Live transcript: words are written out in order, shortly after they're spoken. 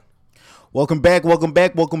Welcome back.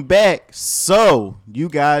 So, you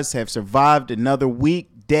guys have survived another week.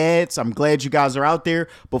 Dads, I'm glad you guys are out there.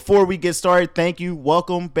 Before we get started, thank you.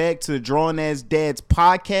 Welcome back to the Drawing As Dads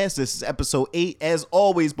podcast. This is episode 8. As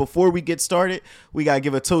always, before we get started, we got to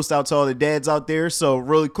give a toast out to all the dads out there. So,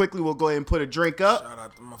 really quickly, we'll go ahead and put a drink up. Shout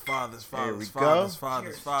out to my fathers.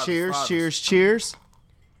 Cheers.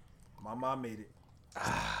 My mom made it.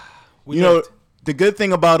 You know, the good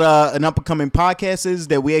thing about an up-and-coming podcast is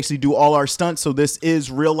that we actually do all our stunts, so this is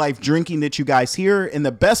real-life drinking that you guys hear. And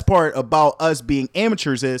the best part about us being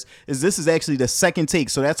amateurs is this is actually the second take.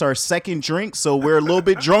 So that's our second drink, so we're a little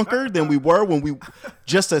bit drunker than we were when we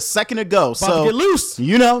just a second ago. About to get loose.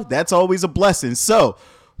 You know, that's always a blessing. So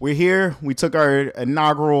we're here. We took our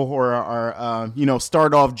inaugural or our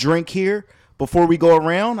start-off drink here. Before we go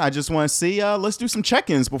around, I just want to see, let's do some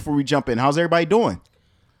check-ins before we jump in. How's everybody doing?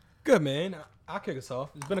 Good, man. I'll kick us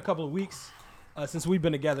off. It's been a couple of weeks since we've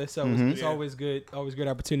been together, so it's always good. Always good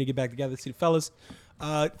opportunity to get back together, see the fellas.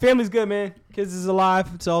 Family's good, man. Kids is alive.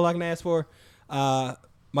 It's all I can ask for. My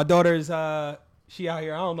daughter's she out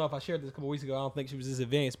here. I don't know if I shared this a couple weeks ago. I don't think she was this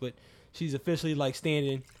advanced, but she's officially like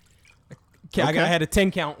standing. Okay. I had a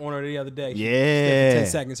 10 count on her the other day. Yeah, for 10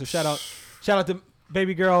 seconds. So shout out to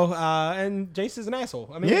baby girl. And Jason's an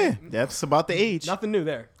asshole. I mean, yeah, that's about the age. Nothing new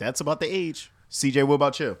there. That's about the age. CJ, what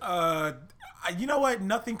about you? You know what?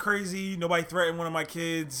 Nothing crazy. Nobody threatened one of my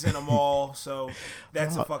kids in a mall, so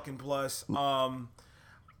that's a fucking plus. You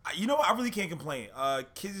know what? I really can't complain.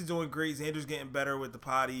 Kids is doing great. Xander's getting better with the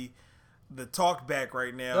potty. The talk back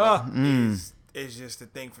right now is just a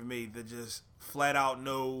thing for me. The just flat out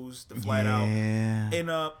nose, the flat out. And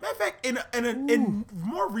matter of fact, in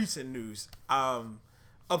more recent news,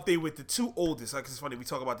 update with the two oldest. Like, it's funny we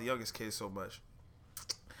talk about the youngest kids so much.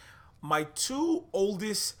 My two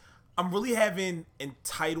oldest, I'm really having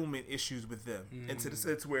entitlement issues with them. Into the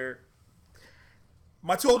sense where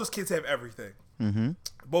my two oldest kids have everything. Mm-hmm.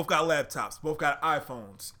 Both got laptops. Both got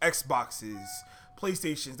iPhones, Xboxes,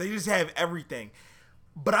 PlayStations. They just have everything.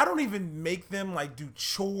 But I don't even make them like do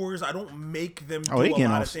chores. I don't make them do a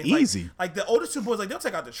lot of things. Easy. Like the oldest two boys, like they'll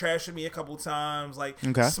take out the trash with me a couple times. Like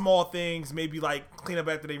small things, maybe like clean up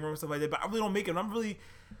after their room and stuff like that. But I really don't make them.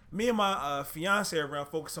 Me and my fiance are around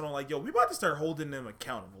focusing on like, yo, we about to start holding them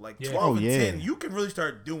accountable. Like 12 and 10, you can really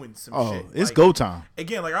start doing some shit. It's like, go time.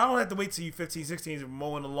 Again, like I don't have to wait till you 15, 16 and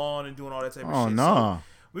mowing the lawn and doing all that type of shit. No. So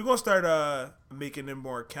we're going to start making them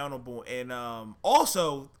more accountable. And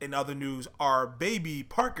also, in other news, our baby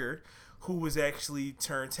Parker, who was actually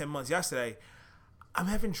turned 10 months yesterday, I'm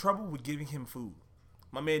having trouble with giving him food.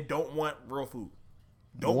 My man don't want real food.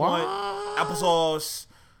 Don't want applesauce,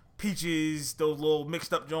 peaches, those little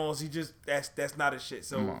mixed up joints. He just that's not his shit.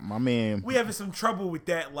 So my man, we having some trouble with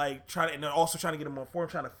that, like trying to get him on form,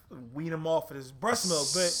 trying to wean him off of his breast milk.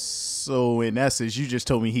 But so in essence, you just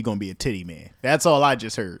told me he gonna be a titty man. That's all I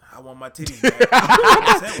just heard. I want my titties back.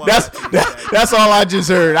 That's all I just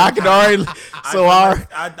heard. I can already.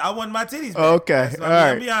 I want my titties back. Okay, all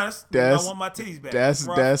right. I'll be honest. I want my titties back.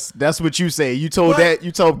 That's what you say. You told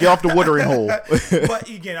get off the watering hole. But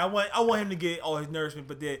again, I want him to get all his nourishment.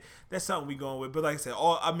 But that's something we going with. But like I said,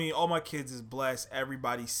 all my kids is blessed.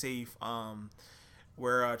 Everybody's safe.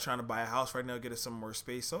 We're trying to buy a house right now, get us some more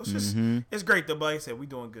space. So it's just it's great though. But like I said, we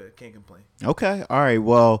doing good. Can't complain. Okay, all right.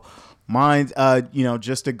 Well, mine,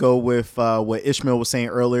 just to go with what Ishmael was saying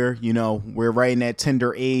earlier. We're right in that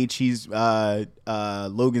tender age. He's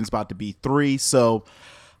Logan's about to be 3, so.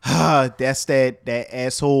 That's that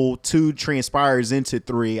asshole 2 transpires into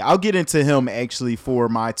 3. I'll get into him actually for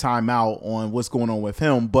my timeout on what's going on with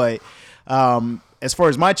him. But as far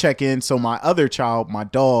as my check-in, so my other child, my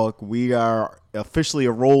dog, we are officially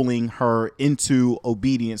enrolling her into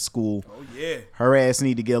obedience school. Oh, yeah. Her ass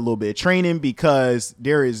need to get a little bit of training because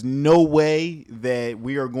there is no way that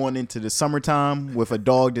we are going into the summertime with a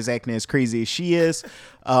dog that's acting as crazy as she is.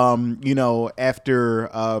 After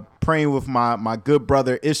praying with my good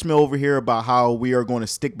brother Ishmael over here about how we are going to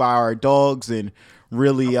stick by our dogs and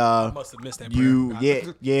really I must have missed that we were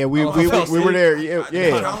there.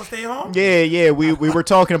 We were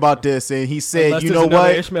talking about this and he said, Unless you know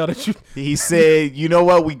what? Ishmael that He said, you know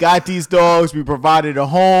what? We got these dogs. We provided a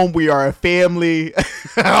home. We are a family.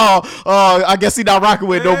 I guess he's not rocking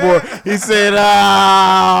with it no more. He said,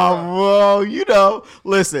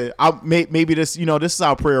 listen, maybe this, this is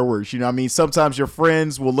how prayer works. I mean, sometimes your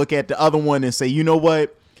friends will look at the other one and say, you know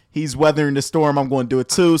what? He's weathering the storm. I'm going to do it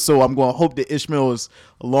too. So I'm going to hope that Ishmael is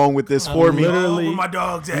along with this for me. Where my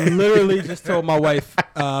dog's at? Literally just told my wife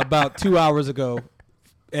about 2 hours ago,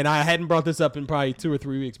 and I hadn't brought this up in probably 2 or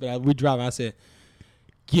 3 weeks, but we driving. I said,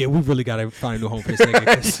 yeah, we really got to find a new home for this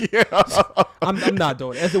nigga. 'Cause I'm not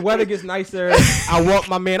doing it. As the weather gets nicer, I walk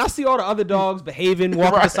my man. I see all the other dogs behaving,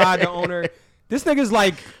 walking beside the owner. This nigga's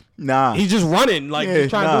like, Nah. he's just running, like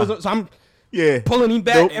just trying to do his. So I'm pulling him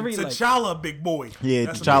back every. T'Challa, big boy. Yeah,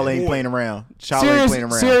 T'Challa ain't playing around.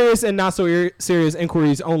 Serious and not so serious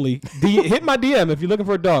inquiries only. Hit my DM if you're looking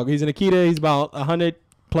for a dog. He's an Akita. He's about 100+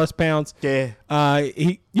 pounds. Yeah.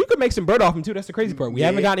 You could make some bread off him too. That's the crazy part. We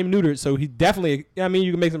haven't gotten him neutered, so he definitely. I mean,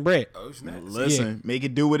 you can make some bread. Oh, snap. Listen, make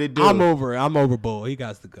it do what it do. I'm over Bull. He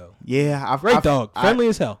got to go. Yeah, great dog, friendly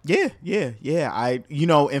as hell. Yeah.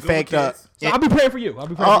 In fact, so I'll be praying for you.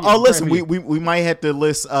 Listen, we might have to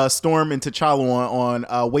list Storm and T'Challa on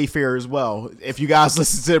Wayfair as well. If you guys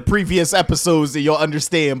listen to the previous episodes, then you'll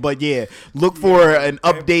understand. But yeah, look for an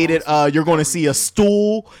updated. You're going to see a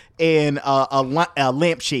stool and a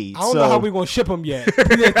lampshade. I don't know how we're gonna ship them yet.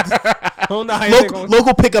 I don't know how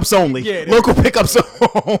local pickups only. Yeah, local pickups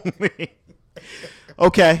only.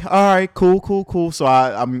 Okay, all right, cool. So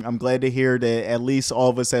I'm glad to hear that at least all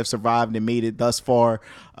of us have survived and made it thus far.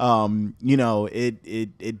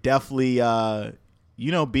 It definitely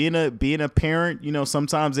being a parent,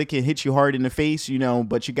 sometimes it can hit you hard in the face,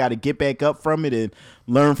 but you got to get back up from it and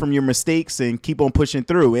learn from your mistakes and keep on pushing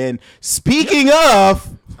through. And speaking of,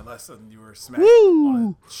 unless you were smacked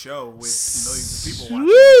on a show with millions of people watching,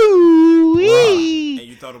 and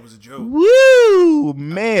you thought it was a joke. Woo,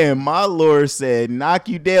 man, my Lord said, knock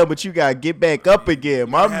you down, but you gotta get back up again,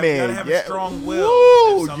 my man. You gotta have a strong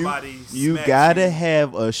will. You gotta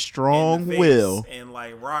have a strong will, and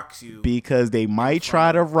like rocks you because they might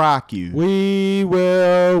try to rock you. We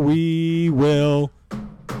will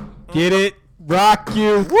get it, rock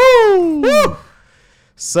you. Woo!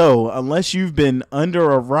 So, unless you've been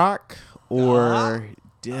under a rock or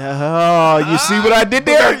you see what I did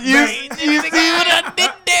there? You see what I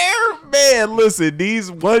did there? Man, listen,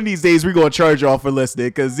 one of these days we're going to charge y'all for listening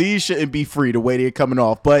because these shouldn't be free the way they're coming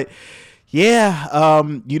off. But yeah,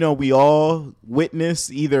 we all witness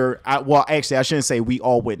actually, I shouldn't say we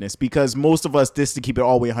all witness because most of us, this to keep it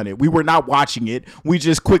all the way 100. We were not watching it. We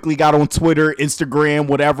just quickly got on Twitter, Instagram,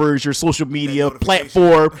 whatever is your social media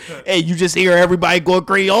platform, and you just hear everybody go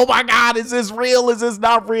crazy. Oh my God, is this real? Is this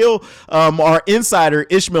not real? Our insider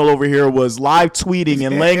Ishmael over here was live tweeting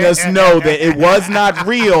and letting us know that it was not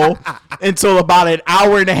real until about an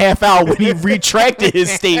hour and a half out when he retracted his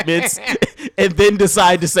statements and then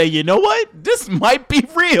decided to say, you know what? This might be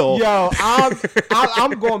real. Yo, I'm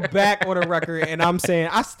going back on the record and I'm saying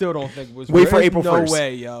I still don't think it was real. Wait for There's April 1st. No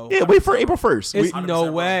way, yo. Yeah, wait for April 1st. It's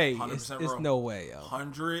no way. It's no way, yo.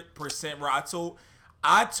 100% real.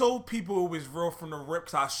 I told people it was real from the rip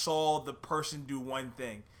because I saw the person do one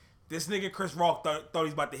thing. This nigga Chris Rock thought he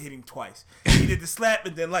was about to hit him twice. He did the slap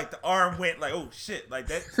and then like the arm went like, oh shit, like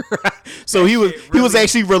that. So he was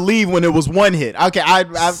actually relieved when it was one hit. Okay,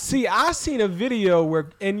 I seen a video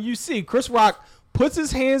where you see Chris Rock puts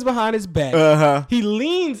his hands behind his back. He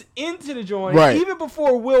leans into the joint. Right. Even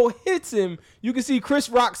before Will hits him, you can see Chris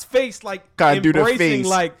Rock's face like kind of embracing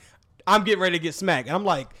like I'm getting ready to get smacked. And I'm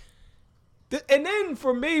like, and then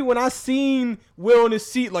for me when I seen Will in his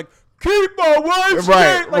seat like, keep my wife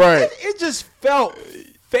straight. Like, it just felt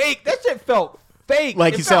fake. That shit felt fake.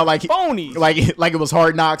 Like he sounded like phony. Like it was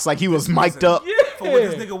Hard Knocks. Like he was mic'd up. Yeah. For what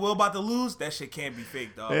this nigga Will about to lose, that shit can't be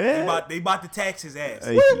fake, dog. Yeah. They about to tax his ass.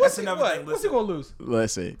 That's another thing. What's he gonna lose?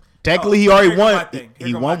 Listen, technically he already won.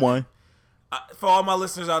 He won one. For all my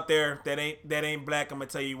listeners out there that ain't black, I'm gonna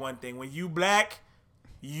tell you one thing: when you black,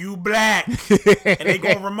 and they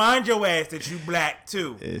gonna remind your ass that you black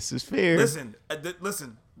too. This is fair. Listen.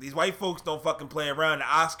 These white folks don't fucking play around. The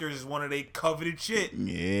Oscars is one of they coveted shit.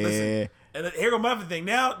 Yeah. Listen, and here goes my other thing.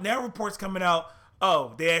 Now reports coming out.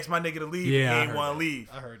 Oh, they asked my nigga to leave. Yeah, and he ain't want to leave.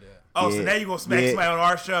 I heard that. Oh, so now you gonna smack somebody on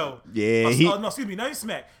our show? Yeah. No, excuse me. Now you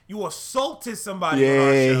smack. You assaulted somebody on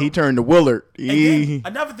our show. Yeah, he turned to Willard. And then,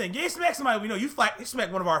 another thing, you smack somebody we know. You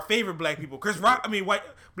smack one of our favorite black people, Chris Rock. I mean, white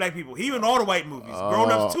black people. He in all the white movies. Grown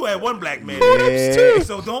Ups 2 had one black man. Grown Ups 2.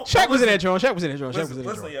 So don't. Shaq was in that joint.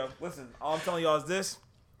 Listen. All I'm telling y'all is this.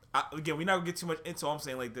 Again, we're not gonna get too much into. I'm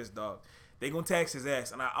saying like this, dog. They gonna tax his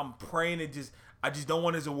ass, and I'm praying it just. I just don't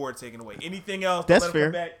want his award taken away. Anything else? That's let fair.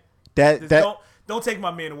 him come back. Don't take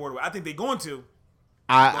my man award away. I think they're going to.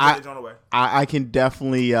 I can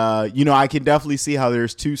definitely I can definitely see how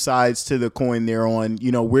there's two sides to the coin there on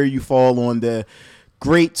where you fall on the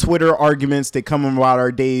great Twitter arguments that come about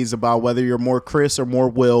our days about whether you're more Chris or more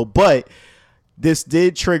Will, but this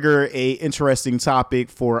did trigger a interesting topic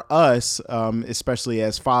for us, especially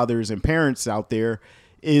as fathers and parents out there,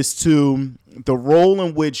 is to the role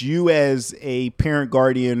in which you as a parent,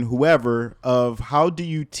 guardian, whoever, of how do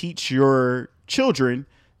you teach your children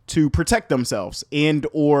to protect themselves, and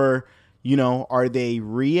or are they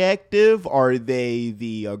reactive? Are they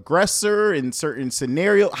the aggressor in certain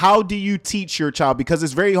scenario? How do you teach your child? Because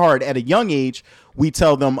it's very hard at a young age. We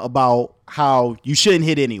tell them about how you shouldn't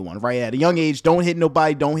hit anyone, right? At a young age, don't hit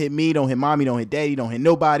nobody, don't hit me, don't hit mommy, don't hit daddy, don't hit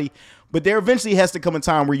nobody. But there eventually has to come a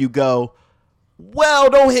time where you go, well,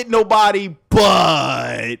 don't hit nobody,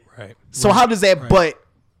 but right. So how does that but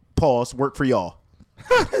pause work for y'all?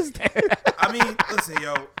 I mean, listen,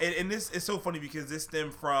 yo, and this is so funny because this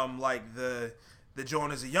stemmed from like the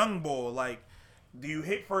joint as a young boy. Like, do you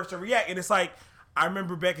hit first or react? And it's like, I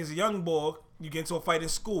remember back as a young boy, you get into a fight in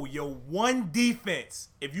school. Your one defense,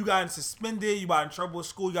 if you got suspended, you got in trouble at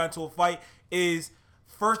school, you got into a fight, is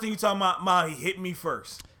first thing you talking about, Mom, he hit me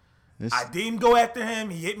first. I didn't go after him.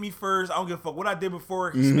 He hit me first. I don't give a fuck what I did before.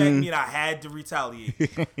 He smacked me and I had to retaliate.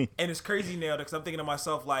 And it's crazy now because I'm thinking to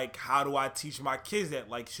myself, like, how do I teach my kids that?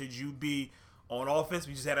 Like, should you be on offense?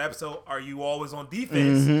 We just had an episode. Are you always on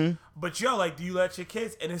defense? But, yo, like, do you let your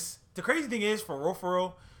kids? And it's the crazy thing is, for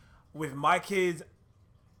real, with my kids,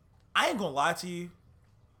 I ain't going to lie to you.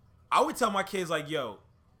 I would tell my kids, like, yo,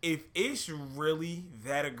 if it's really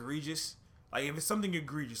that egregious, like, if it's something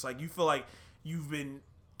egregious, like, you feel like you've been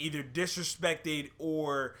either disrespected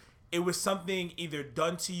or it was something either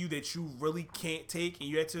done to you that you really can't take and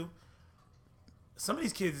you had to. Some of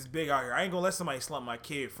these kids is big out here. I ain't gonna let somebody slump my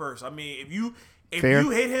kid first. I mean, if you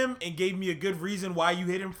hit him and gave me a good reason why you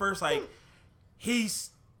hit him first, like he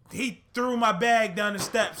threw my bag down the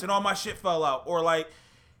steps and all my shit fell out, or like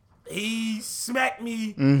he smacked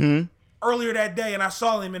me earlier that day and I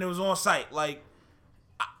saw him and it was on site. Like,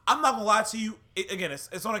 I'm not gonna lie to you.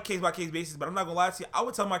 It's on a case by case basis, but I'm not gonna lie to you. I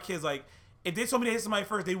would tell my kids, like, if they told me to hit somebody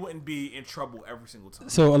first, they wouldn't be in trouble every single time.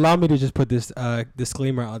 So allow me to just put this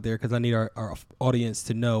disclaimer out there because I need our audience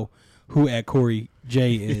to know who at Corey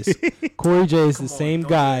J is. Corey J is the same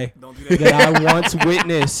guy that I once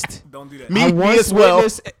witnessed. Don't do that. Me as well.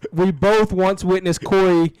 We both once witnessed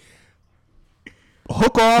Corey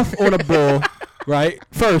hook off on a bull, right?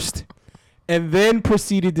 First. And then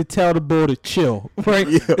proceeded to tell the bull to chill, right?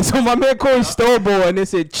 Yeah. So my man Corey stole bull and they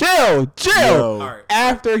said, chill. Right.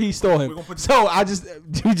 After he stole him. So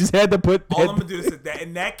we just had to put. All I'm going to do is that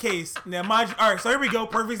in that case, now mind you, all right, so here we go.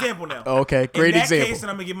 Perfect example now. Okay, great example. In that case,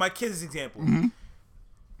 and I'm going to give my kids an example.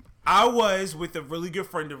 I was with a really good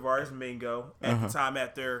friend of ours, Mingo, at the time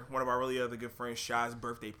after one of our really other good friends, Shai's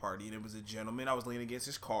birthday party. And it was a gentleman. I was leaning against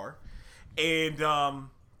his car. And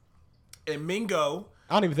Mingo...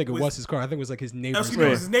 I don't even think it was his car. I think it was like his neighbor's car. It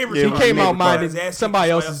was his neighbor's car. He came out minding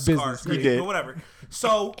somebody else's business. Car. He did. But whatever.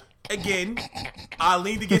 So, again, I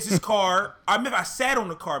leaned against his car. I sat on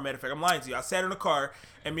the car, matter of fact. I'm lying to you. I sat on the car,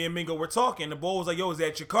 and me and Mingo were talking. The boy was like, yo, is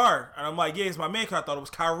that your car? And I'm like, yeah, it's my man car. I thought it was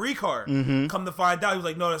Kyrie's car. Come to find out, he was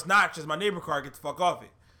like, no, that's not. Just my neighbor's car. Get the fuck off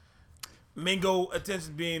it. Mingo,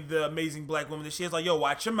 attention being the amazing black woman that she is, like, yo,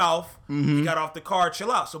 watch your mouth. He got off the car,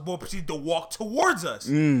 chill out. So, boy proceeded to walk towards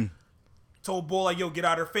us. Told Bull, like, yo, get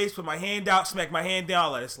out of her face, put my hand out, smack my hand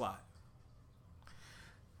down, let it slide.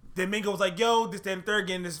 Then Mingo was like, yo, this, that, and third,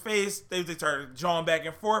 get in his face. They started jawing back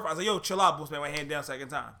and forth. I was like, yo, chill out, Bull, smack my hand down second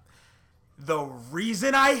time. The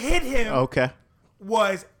reason I hit him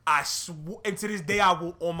was and to this day, I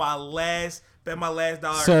will, on my last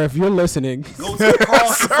dollar. Sir, if you're listening. Go to the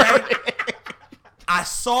cross. I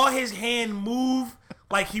saw his hand move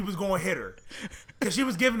like he was going to hit her. Because she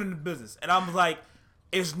was giving him the business. And I was like,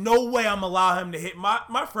 there's no way I'm allow him to hit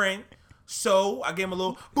my friend. So I gave him a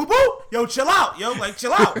little boo boo. Yo, chill out. Yo, like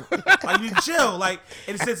chill out. Like you need to chill. Like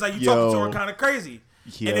in a sense, like you talking to her kind of crazy.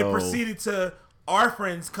 And it proceeded to our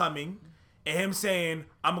friends coming and him saying,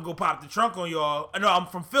 I'm gonna go pop the trunk on y'all. I know I'm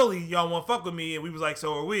from Philly. Y'all want to fuck with me? And we was like,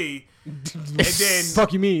 so are we. And then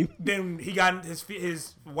fuck you mean? Then he got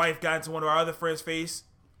his wife got into one of our other friends' face.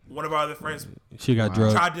 One of our other friends, she got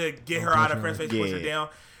drugged. Tried to get her out of friend's face, push her down.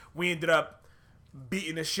 We ended up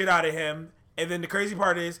beating the shit out of him. And then the crazy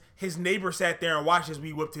part is his neighbor sat there and watched as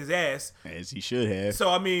we whipped his ass. As he should have. So,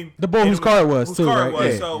 I mean. The boy whose car it was, too,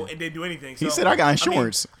 right? And didn't do anything. So, he said, I got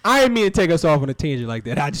insurance. I didn't mean to take us off on a tangent like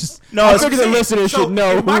that. I figured the listeners should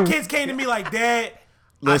know. If my kids came to me like, Dad,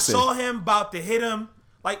 I saw him about to hit him.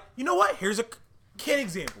 Like, you know what? Here's a kid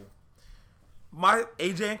example. My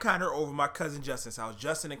AJ and Connor are over my cousin Justin's house.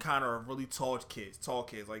 Justin and Connor are really tall kids.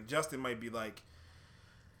 Like, Justin might be like.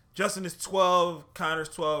 Justin is 12. Connor's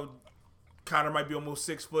 12. Connor might be almost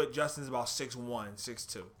 6 foot. Justin's about 6'1",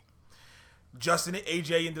 6'2". Justin and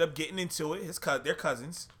AJ ended up getting into it. Their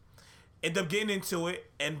cousins ended up getting into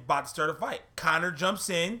it and about to start a fight. Connor jumps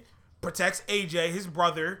in, protects AJ, his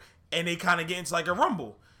brother, and they kind of get into like a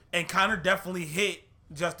rumble. And Connor definitely hit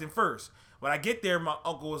Justin first. When I get there, my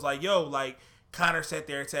uncle was like, yo, like, Connor sat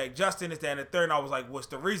there and said, Justin is there in the third. And I was like, what's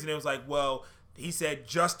the reason? It was like, well, he said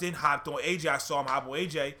Justin hopped on AJ. I saw him hop on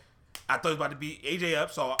AJ. I thought he was about to beat AJ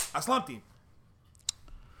up, so I slumped him.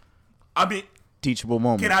 I mean, teachable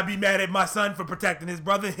moment. Can I be mad at my son for protecting his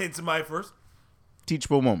brother and hitting somebody first?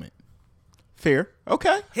 Teachable moment. Fair.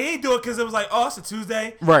 Okay. He ain't do it because it was like, oh, it's a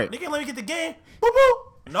Tuesday. Right. Nigga, let me get the game. Boop,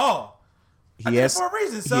 boop. No. I did it for a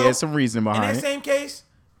reason. So he has some reason behind it. In that same case,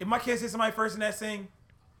 if my kids hit somebody first in that thing,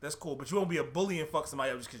 that's cool. But you won't be a bully and fuck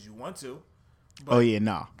somebody up just because you want to. But oh, yeah,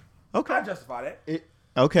 nah. Okay. I justify that.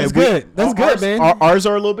 Okay, that's good. That's good, man. Ours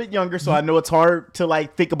are a little bit younger, so I know it's hard to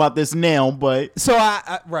like think about this now. But so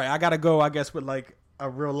I gotta go. I guess with like a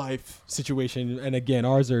real life situation, and again,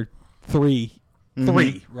 ours are three,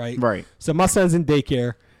 right? Right. So my son's in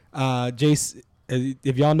daycare. Jace,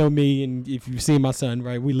 if y'all know me and if you've seen my son,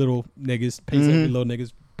 right? We little niggas. Pace we little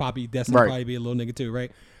niggas. Poppy, Destin probably be a little nigga too,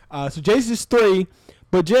 right? So Jace is 3,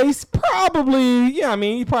 but Jace probably,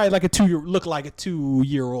 he probably like look like a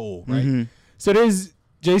 2-year-old, right? Mm-hmm. So there's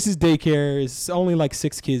Jace's daycare is only like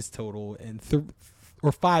 6 kids total and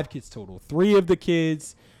 5 kids total. 3 of the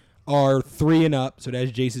kids are 3 and up, so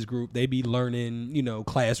that's Jace's group. They be learning,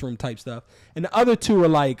 classroom type stuff, and the other 2 are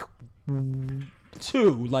like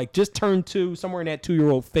 2, like just turned 2, somewhere in that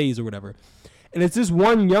 2-year-old phase or whatever. And it's this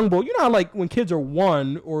one young boy. You know how like when kids are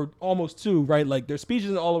 1 or almost 2, right? Like their speech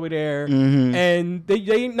isn't all the way there, and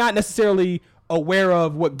they not necessarily aware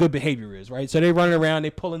of what good behavior is, right? So they running around, they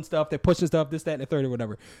pulling stuff, they're pushing stuff, this, that, and the third or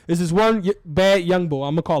whatever. There's this one bad young boy.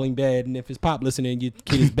 I'm gonna call him bad, and if his pop listening, your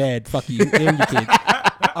kid is bad. Fuck you and your kid.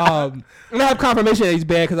 And I have confirmation that he's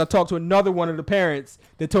bad because I talked to another one of the parents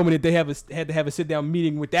that told me that they had to have a sit down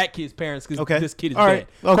meeting with that kid's parents because this kid is bad.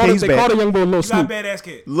 Okay, they called a young boy Lil Snoop. Got a badass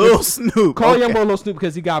kid. Lil Snoop. Call a young boy Lil Snoop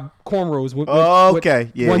because he got cornrows.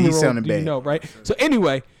 Yeah, he's sounding bad. Right? So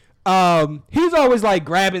anyway. He's always like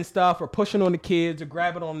grabbing stuff or pushing on the kids or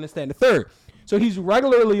grabbing on this, that, and the third. So he's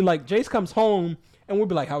regularly like, Jace comes home and we'll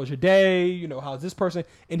be like, how was your day? How's this person?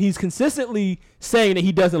 And he's consistently saying that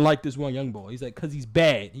he doesn't like this one young boy. He's like, because he's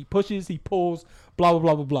bad. He pushes, he pulls, blah, blah,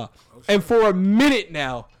 blah, blah, blah. Oh, and for a minute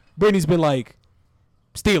now, Brittany's been like,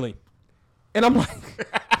 stealing. And I'm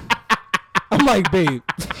like, babe,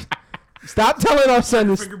 stop telling our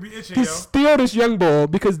son to steal this young boy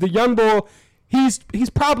because the young boy, He's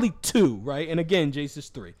probably 2, right? And again, Jace is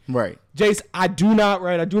 3. Right. Jace, I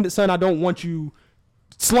don't want you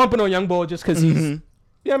slumping on young boy just because he's,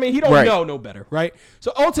 he don't know no better, right?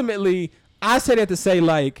 So ultimately, I say that to say,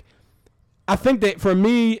 like, I think that for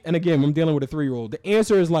me, and again, I'm dealing with a 3-year-old, the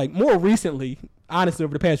answer is like, more recently, honestly,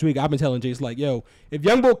 over the past week, I've been telling Jace, like, yo, if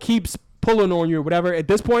young boy keeps pulling on you or whatever, at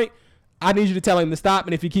this point, I need you to tell him to stop,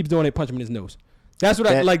 and if he keeps doing it, punch him in his nose. That's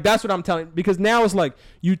what that's what I'm telling, because now it's like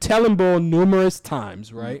you tell him Bull numerous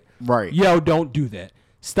times, right? Right. Yo, don't do that.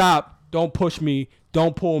 Stop. Don't push me.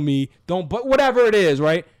 Don't pull me. But whatever it is,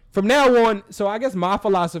 right? From now on, so I guess my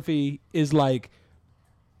philosophy is like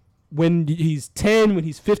when he's 10, when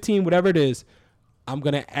he's 15, whatever it is, I'm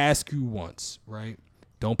going to ask you once, right?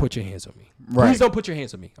 Don't put your hands on me. Right. Please don't put your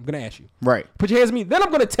hands on me. I'm going to ask you. Right. Put your hands on me. Then I'm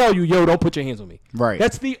going to tell you, yo, don't put your hands on me. Right.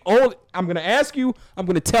 That's the only, I'm going to ask you, I'm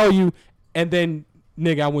going to tell you, and then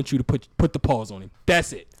nigga, I want you to put the paws on him.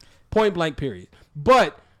 That's it. Point blank, period.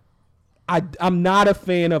 But I'm not a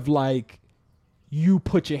fan of like you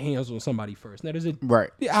put your hands on somebody first. Now there's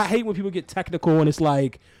I hate when people get technical and it's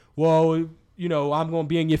like, well, I'm gonna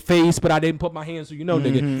be in your face, but I didn't put my hands on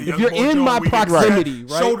nigga. If you're in my proximity,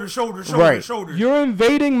 right? Shoulder. You're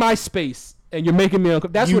invading my space and you're making me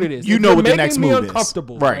uncomfortable. That's what it is. You know what the next move is. Making me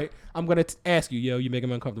uncomfortable, right? I'm gonna ask you, yo, you're making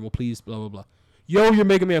me uncomfortable. Please, blah blah blah. Yo, you're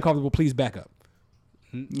making me uncomfortable. Please back up.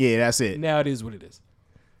 Yeah, that's it. Now it is what it is.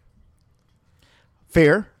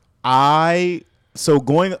 Fair. So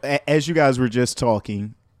going as you guys were just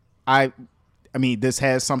talking, I mean this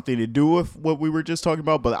has something to do with what we were just talking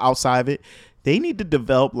about, but outside of it, they need to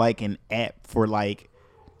develop like an app for like,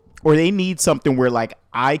 or they need something where like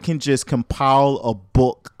I can just compile a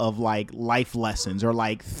book of like life lessons or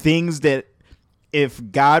like things that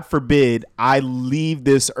if God forbid I leave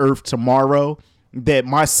this earth tomorrow, that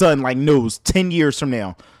my son like knows 10 years from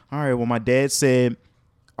now. All right, well, my dad said,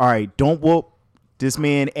 all right, don't whoop this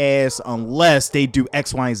man ass unless they do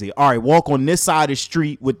X, Y, and Z. All right, walk on this side of the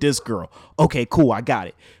street with this girl. Okay, cool, I got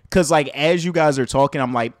it. Because like as you guys are talking,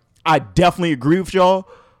 I'm like, I definitely agree with y'all,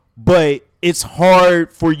 but it's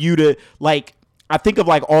hard for you to like, I think of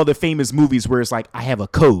like all the famous movies where it's like, I have a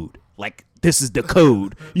code. Like, this is the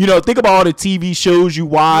code. Think about all the TV shows you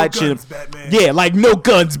watch. No guns, Batman. Yeah, like no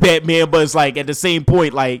guns, Batman. But it's like at the same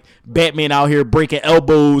point, like Batman out here breaking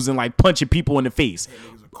elbows and like punching people in the face.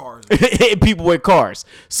 Cars. People with cars.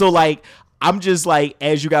 So like, I'm just like,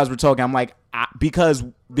 as you guys were talking, I'm like, because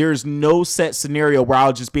there's no set scenario where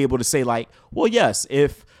I'll just be able to say like, well, yes,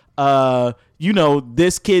 if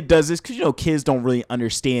this kid does this, because kids don't really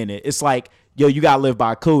understand it. It's like, yo, you gotta live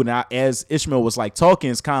by code. And as Ishmael was like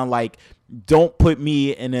talking, it's kind of like, don't put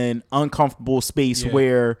me in an uncomfortable space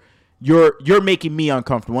where you're making me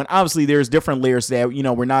uncomfortable. And obviously there's different layers that,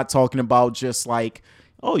 we're not talking about just like,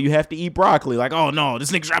 oh, you have to eat broccoli. Like, oh no,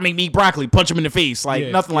 this nigga's trying to make me eat broccoli, punch him in the face. Like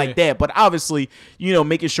nothing like that. But obviously,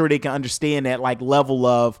 making sure they can understand that like level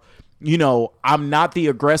of, I'm not the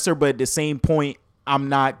aggressor, but at the same point, I'm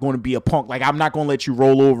not going to be a punk. Like, I'm not going to let you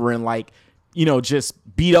roll over and like,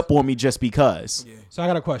 just beat up on me just because. Yeah. So I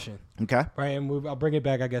got a question. Okay. Right. And I'll bring it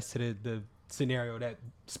back, I guess, to the scenario that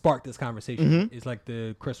sparked this conversation. It's like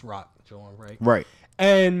the Chris Rock joint, right? Right.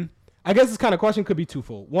 And I guess this kind of question could be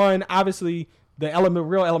twofold. One, obviously, the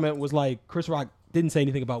real element was like Chris Rock didn't say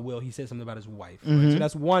anything about Will. He said something about his wife. Right? So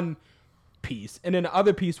that's one piece. And then the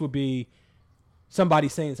other piece would be somebody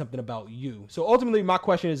saying something about you. So ultimately, my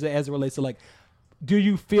question is as it relates to like, do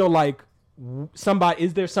you feel like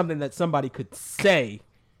is there something that somebody could say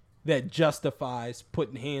that justifies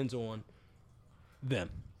putting hands on them?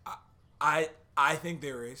 I think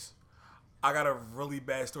there is. I got a really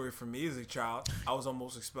bad story from me as a child. I was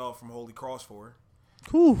almost expelled from Holy Cross for it.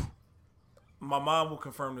 Whew. My mom will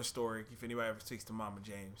confirm this story if anybody ever speaks to Mama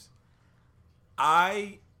James.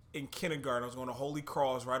 In kindergarten, I was going to Holy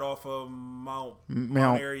Cross right off of Mount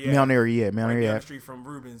Airy, Mount Airy, right down the street from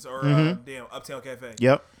Rubens or Uptown Cafe.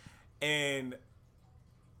 Yep. And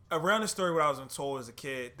around the story, what I was told as a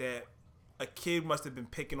kid, that a kid must have been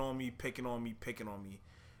picking on me.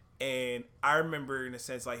 And I remember, in a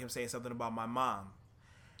sense, like him saying something about my mom.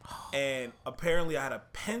 And apparently I had a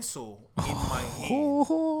pencil in my hand.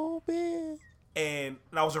 Oh, man. And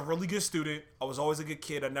I was a really good student. I was always a good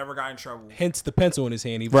kid. I never got in trouble. Hence the pencil in his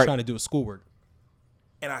hand. He was trying to do his schoolwork.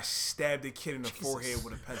 And I stabbed a kid in the forehead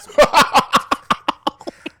with a pencil.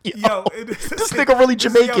 Yo, this nigga really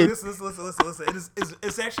Jamaican. Listen.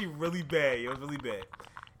 It's actually really bad. It was really bad.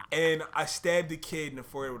 And I stabbed the kid in the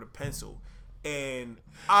forehead with a pencil. And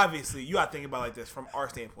obviously, you gotta think about it like this from our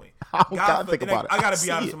standpoint. I gotta think about it. I gotta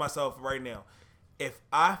be honest with myself right now. If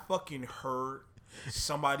I fucking heard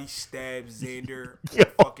somebody stab Xander or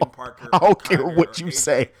fucking Parker, I don't care what you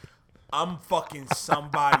say. I'm fucking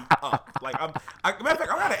somebody up. Like matter of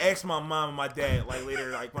fact, I gotta ask my mom and my dad like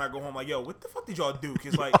later, like when I go home, like, yo, what the fuck did y'all do?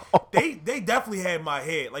 Because like they definitely had my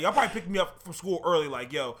head. Like y'all probably picked me up from school early,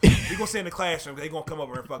 like, yo, we gonna stay in the classroom. They gonna come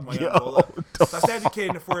over and fuck my young boy up. So I stabbed the kid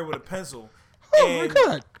in the forehead with a pencil. Oh my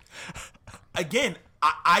god! Again,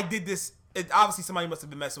 I did this. Obviously, somebody must have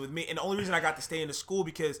been messing with me. And the only reason I got to stay in the school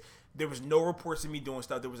because there was no reports of me doing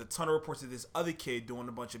stuff. There was a ton of reports of this other kid doing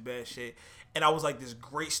a bunch of bad shit. And I was like this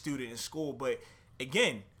great student in school. But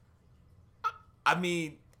again, I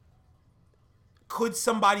mean, could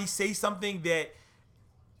somebody say something that,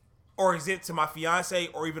 or is it to my fiance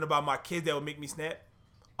or even about my kids that would make me snap?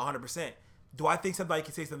 100%. Do I think somebody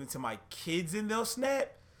can say something to my kids and they'll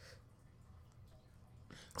snap?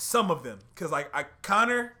 Some of them. Because like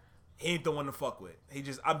Connor, he ain't the one to fuck with.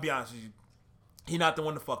 I'll be honest with you. He not the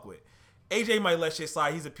one to fuck with. AJ might let shit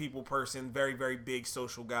slide. He's a people person. Very, very big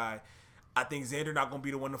social guy. I think Xander not going to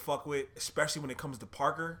be the one to fuck with, especially when it comes to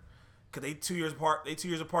Parker. Because they 2 years apart.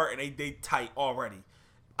 And they tight already.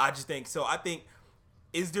 I just think. So I think,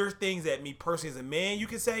 is there things that me personally as a man you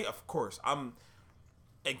can say? Of course.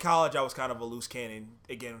 In college, I was kind of a loose cannon.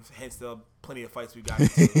 Again, hence the plenty of fights we got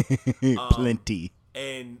into. Plenty.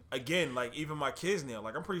 And again, like even my kids now,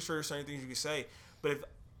 like I'm pretty sure there's certain things you can say, but if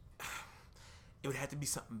it would have to be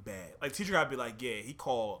something bad. Like teacher gotta be like, yeah, he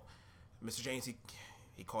called Mr. James.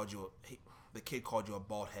 He called you. The kid called you a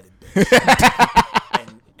bald headed bitch.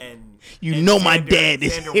 and my dad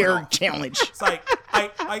is hair challenged. It's like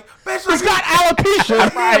bitch, he's got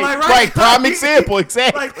alopecia. Right. Prime example.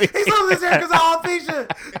 Exactly. Like he's losing his hair because of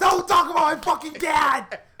alopecia. Don't talk about my fucking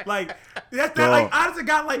dad. Like that's that. Like honestly,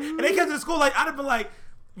 got like, and they came to the school. Like I'd have been like,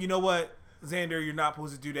 you know what, Xander, you're not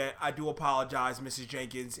supposed to do that. I do apologize, Mrs.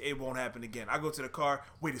 Jenkins. It won't happen again. I go to the car.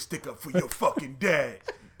 Way to stick up for your fucking dad.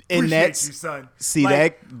 And Appreciate that's you, son. See,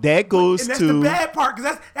 like, that goes and that's to the bad part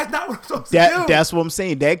because that's not what I'm supposed to do. That's what I'm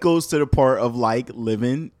saying. That goes to the part of like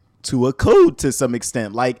living to a code to some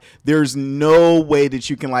extent. Like there's no way that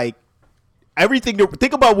you can like everything.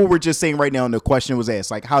 Think about what we're just saying right now. And the question was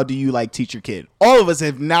asked, like, how do you like teach your kid? All of us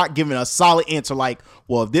have not given a solid answer. Like,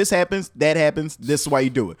 well, if this happens, that happens. This is why you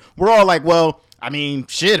do it. We're all like, well, I mean,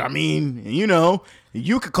 shit. I mean,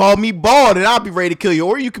 you could call me bald and I'll be ready to kill you.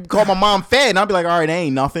 Or you could call my mom fat and I'll be like, all right, that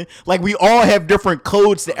ain't nothing. Like we all have different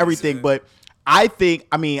codes to everything. But I think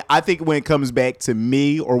when it comes back to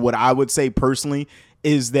me or what I would say personally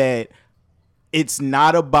is that it's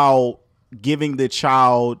not about giving the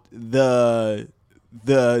child the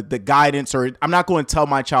guidance, or I'm not going to tell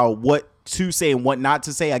my child what to say and what not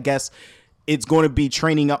to say. I guess it's going to be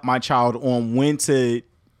training up my child on when to,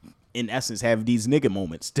 in essence, have these nigga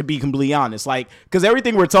moments, to be completely honest. Like, because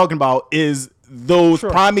everything we're talking about is those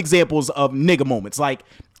prime examples of nigga moments. Like,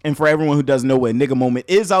 and for everyone who doesn't know what a nigga moment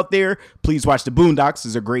is out there, please watch The Boondocks.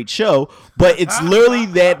 It's a great show. But it's literally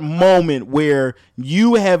that moment where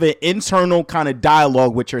you have an internal kind of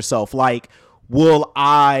dialogue with yourself. Like, will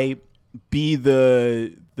I be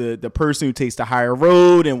the person who takes the higher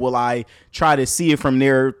road, and will I try to see it from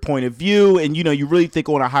their point of view? And, you know, you really think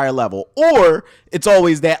on a higher level. Or it's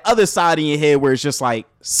always that other side in your head where it's just like,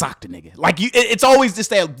 sock the nigga. Like, it's always just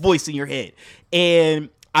that voice in your head. And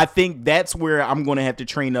I think that's where I'm going to have to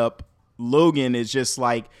train up Logan, is just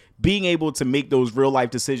like being able to make those real life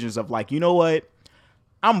decisions of like, you know what?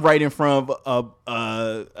 I'm right in front of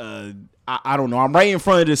I don't know. I'm right in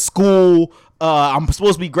front of the school. I'm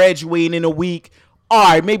supposed to be graduating in a week. All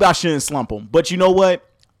right, maybe I shouldn't slump him. But you know what?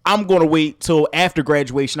 I'm going to wait till after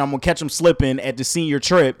graduation. I'm going to catch him slipping at the senior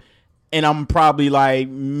trip. And I'm probably like,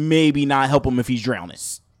 maybe not help him if he's drowning.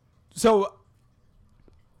 So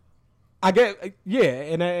I get, yeah,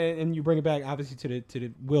 and you bring it back obviously to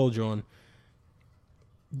the Will, John.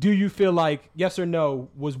 Do you feel like, yes or no,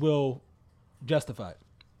 was Will justified?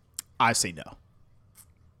 I say no.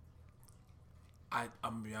 I'm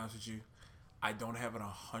gonna be honest with you. I don't have an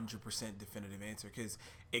 100% definitive answer because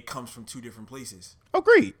it comes from two different places.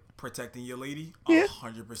 Agreed. Protecting your lady, yeah.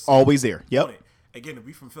 100%. Always there. Yep. Again, if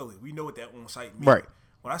we from Philly, we know what that on site means. Right.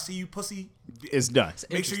 When I see you pussy, it's done.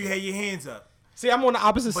 Make sure you have your hands up. See, I'm on the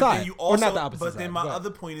opposite side. You also, or not the opposite side. But then my other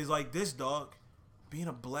point is like this, dog. Being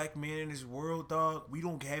a black man in this world, dog, we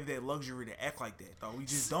don't have that luxury to act like that, dog. We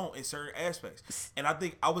just don't in certain aspects. And I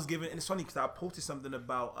think I was given, and it's funny because I posted something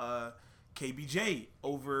about KBJ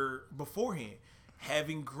over beforehand,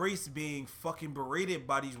 having Grace being fucking berated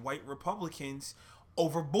by these white Republicans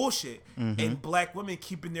over bullshit, and black women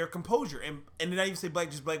keeping their composure, and then I even say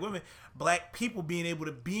just black women, black people being able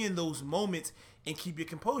to be in those moments and keep your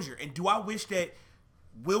composure. And do I wish that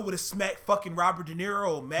Will would have smacked fucking Robert De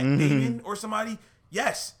Niro or Matt Damon or somebody?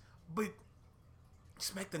 Yes, but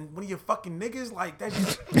smack one of your fucking niggas like that.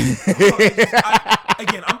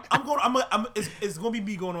 It's gonna be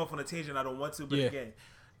me going off on a tangent. I don't want to, but again,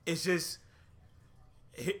 it's just.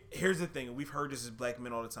 Here's the thing, and we've heard this as black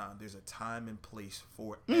men all the time. There's a time and place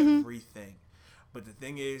for everything. But the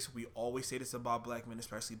thing is, we always say this about black men,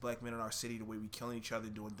 especially black men in our city, the way we killing each other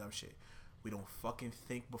doing dumb shit. We don't fucking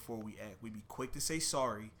think before we act. We be quick to say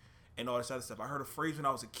sorry and all this other stuff. I heard a phrase when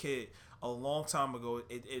I was a kid a long time ago,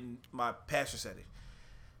 and my pastor said it.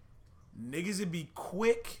 Niggas would be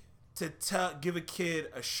quick to give a kid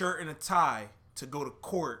a shirt and a tie to go to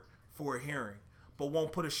court for a hearing, but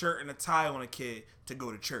won't put a shirt and a tie on a kid to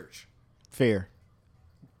go to church. Fair.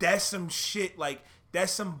 That's some shit, like,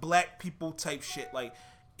 that's some black people type shit. Like,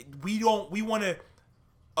 we want to,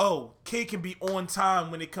 kid can be on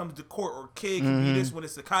time when it comes to court, or kid can be this when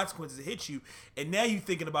it's the consequences that hit you. And now you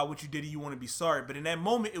thinking about what you did and you want to be sorry. But in that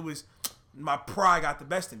moment, it was my pride got the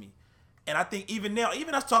best of me. And I think even now,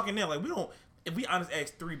 even us talking now, like, if we honest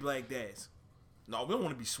ask 3 black dads, no, we don't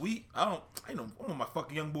want to be sweet. I want my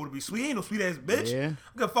fucking young boy to be sweet. He ain't no sweet ass bitch. Yeah. I'm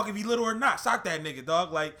gonna fuck if he little or not. Sock that nigga,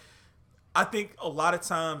 dog. Like, I think a lot of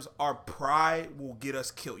times our pride will get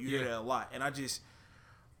us killed. You hear that a lot. And I just,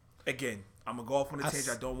 again, I'm gonna go off on the tangent.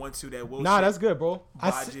 I don't want to. That will. Nah, that's good, bro. I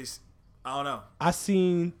don't know. I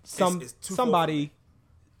seen somebody.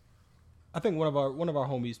 I think one of our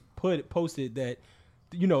homies posted that,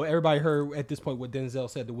 you know, everybody heard at this point what Denzel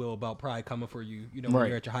said to Will about pride coming for you. You know, when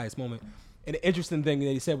you're at your highest moment. And the interesting thing that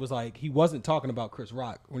he said was, like, he wasn't talking about Chris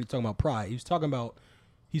Rock when he's talking about pride. He was talking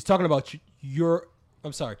about your.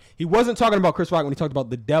 I'm sorry. He wasn't talking about Chris Rock when he talked about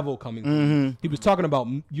the devil coming. Mm-hmm. He was talking about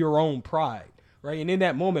your own pride, right? And in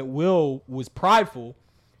that moment, Will was prideful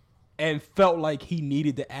and felt like he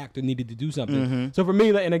needed to act or needed to do something. Mm-hmm. So for me,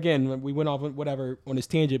 and again, we went off whatever on this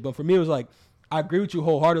tangent, but for me, it was like, I agree with you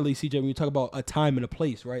wholeheartedly, CJ, when you talk about a time and a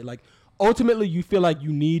place, right? Like, ultimately, you feel like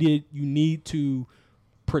you need to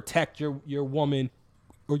protect your woman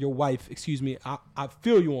or your wife, excuse me. I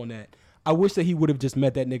feel you on that. I wish that he would have just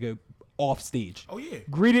met that nigga off stage. Oh, yeah.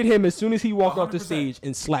 Greeted him as soon as he walked 100%. Off the stage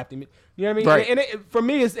and slapped him. You know what I mean? Right. And for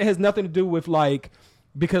me, it has nothing to do with, like,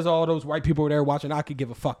 because all those white people were there watching, I could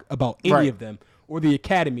give a fuck about any of them or the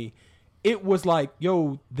Academy. It was like,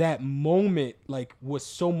 yo, that moment, like, was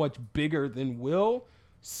so much bigger than Will.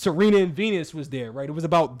 Serena and Venus was there, right? It was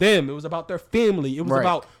about them. It was about their family. It was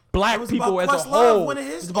about black people as a Questlove whole. winning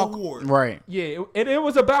his about, award. Right. Yeah, and it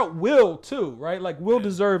was about Will too, right? Like Will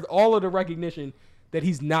deserved all of the recognition that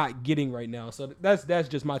he's not getting right now. So that's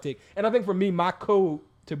just my take. And I think for me, my code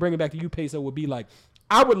to bring it back to you, Peso, would be like,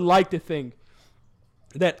 I would like to think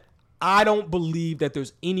that I don't believe that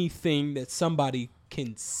there's anything that somebody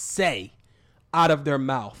can say out of their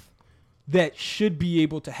mouth that should be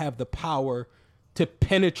able to have the power to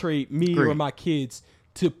penetrate me or my kids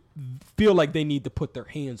to feel like they need to put their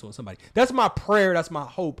hands on somebody. That's my prayer. That's my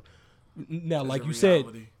hope. Now, like you said,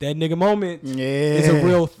 that nigga moment is a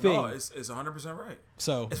real thing. No, it's 100% right.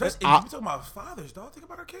 So, especially if you're talking about fathers, dog, think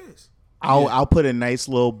about our kids. I'll put a nice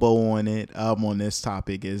little bow on it on this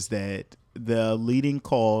topic is that the leading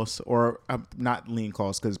cause, or not leading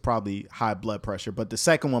cause because it's probably high blood pressure, but the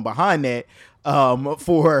second one behind that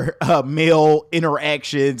for male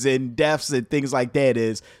interactions and deaths and things like that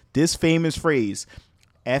is this famous phrase,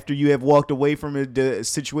 after you have walked away from the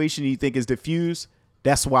situation you think is diffused,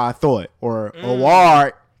 that's why I thought, or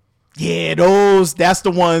yeah, that's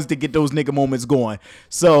the ones that get those nigga moments going.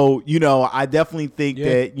 So, I definitely think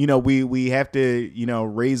that, we have to,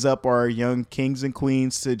 raise up our young kings and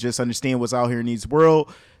queens to just understand what's out here in this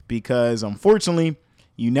world, because unfortunately,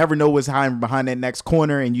 you never know what's behind that next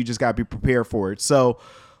corner, and you just got to be prepared for it. So,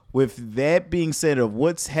 with that being said of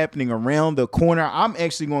what's happening around the corner, I'm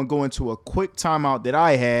actually going to go into a quick timeout that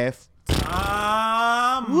I have.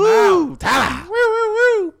 Woo! Time. Woo, woo,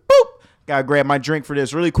 woo. Boop. Gotta grab my drink for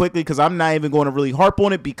this really quickly because I'm not even going to really harp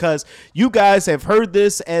on it because you guys have heard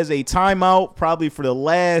this as a timeout probably for the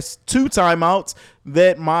last 2 timeouts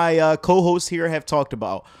that my co-hosts here have talked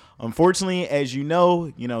about. Unfortunately, as you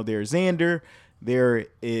know, there's Xander. There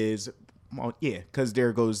is, because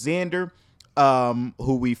there goes Xander.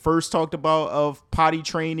 Who we first talked about of potty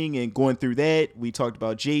training and going through that. We talked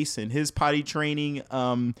about Jace and his potty training,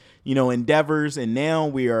 endeavors. And now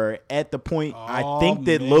we are at the point, I think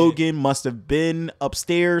that Logan must have been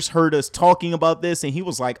upstairs, heard us talking about this. And he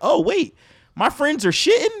was like, oh, wait, my friends are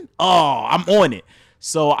shitting. Oh, I'm on it.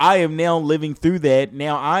 So I am now living through that.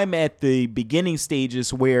 Now I'm at the beginning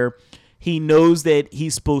stages where he knows that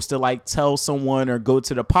he's supposed to tell someone or go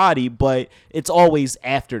to the potty, but it's always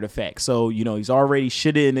after the fact. So, he's already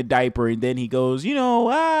shitted in a diaper and then he goes, he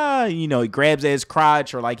grabs at his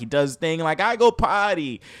crotch or he does thing I go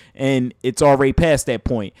potty, and it's already past that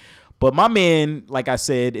point. But my man, like I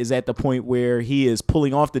said, is at the point where he is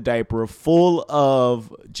pulling off the diaper full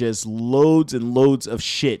of just loads and loads of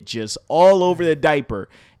shit just all over the diaper.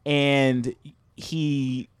 And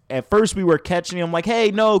at first we were catching him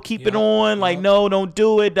hey, no, keep it on. No, don't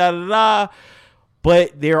do it, da-da-da.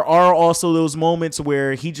 But there are also those moments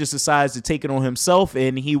where he just decides to take it on himself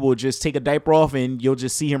and he will just take a diaper off and you'll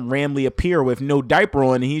just see him randomly appear with no diaper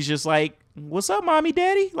on. And he's just like, what's up, mommy,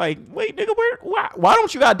 daddy? Wait, nigga, why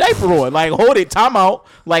don't you got a diaper on? Hold it, time out.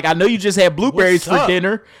 I know you just had blueberries for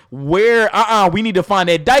dinner. Where, we need to find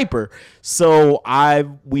that diaper. So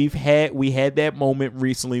we had that moment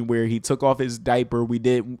recently where he took off his diaper.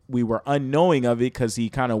 We were unknowing of it because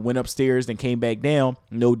he kind of went upstairs and came back down,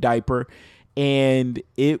 no diaper. And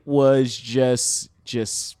it was just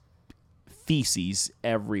feces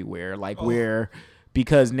everywhere.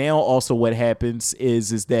 Because now also what happens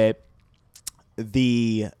is that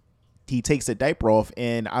he takes the diaper off,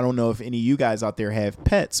 and I don't know if any of you guys out there have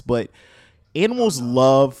pets, but animals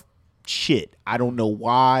love shit. I don't know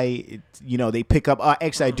why. They pick up.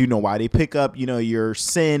 Actually, I do know why. They pick up, your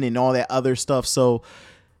sin and all that other stuff. So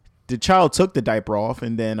the child took the diaper off,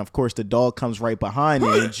 and then of course the dog comes right behind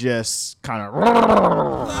and just kind of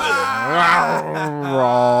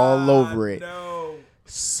all over it. No.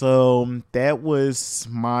 So that was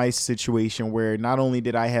my situation where not only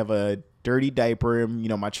did I have a dirty diaper,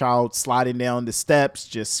 my child sliding down the steps,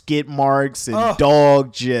 just skid marks and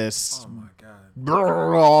dog just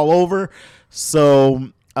all over.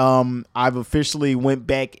 So I've officially went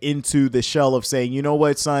back into the shell of saying, you know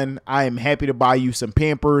what, son, I am happy to buy you some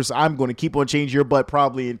Pampers. I'm going to keep on changing your butt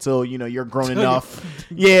probably until, you're grown enough.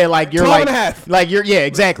 Yeah, you're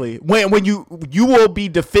exactly. When you will be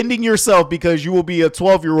defending yourself because you will be a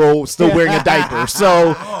 12-year-old still wearing a diaper.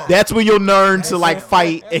 So that's when you'll learn to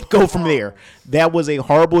fight and go from there. That was a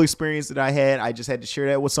horrible experience that I had. I just had to share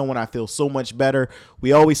that with someone. I feel so much better.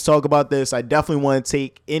 We always talk about this. I definitely want to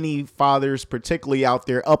take any fathers, particularly out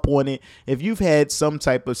there, up on it. If you've had some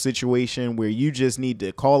type of situation where you just need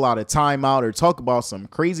to call out a timeout or talk about some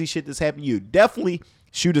crazy shit that's happened, you definitely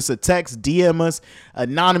shoot us a text, DM us,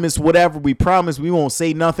 anonymous, whatever. We promise we won't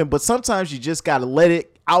say nothing, but sometimes you just got to let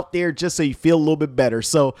it out there just so you feel a little bit better.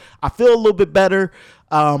 So I feel a little bit better.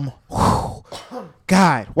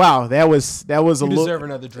 God, wow, that was a You deserve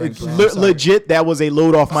another drink, bro. legit. That was a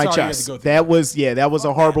load off my sorry you had to chest. go through That was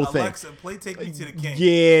a horrible thing. Alexa, play "Take Me to the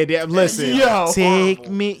King." Yeah, listen, Yo. take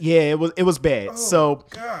Horrible. me. Yeah, it was bad. So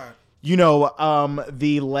God.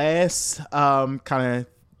 the last kind of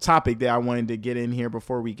topic that I wanted to get in here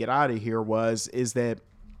before we get out of here is that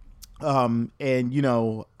I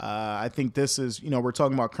think this is, we're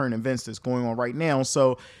talking about current events that's going on right now.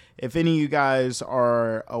 So if any of you guys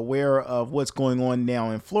are aware of what's going on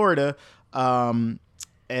now in Florida,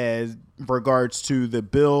 as regards to the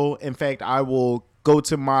bill, in fact, I will go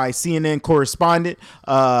to my CNN correspondent,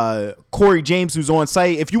 Corey James, who's on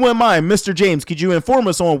site. If you wouldn't mind, Mr. James, could you inform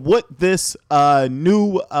us on what this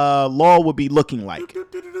new law will be looking like?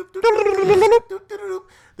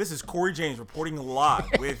 This is Corey James reporting live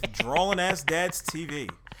with Drawlin' Ass Dads TV.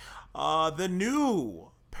 The new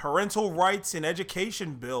Parental Rights in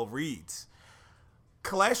Education bill reads: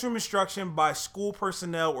 classroom instruction by school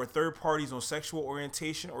personnel or third parties on sexual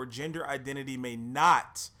orientation or gender identity may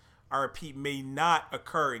not, I repeat, may not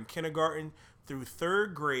occur in kindergarten through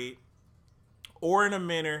third grade or in a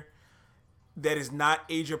manner that is not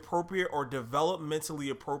age appropriate or developmentally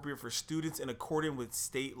appropriate for students in accordance with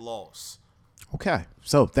state laws. Okay,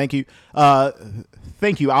 so thank you,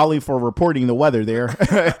 Ollie, for reporting the weather there.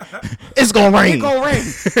 It's gonna rain. It's gonna rain.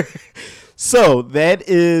 So that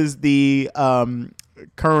is the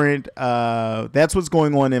current. That's what's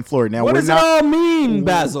going on in Florida now. What does it all mean,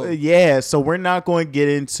 Basil? Yeah, so we're not going to get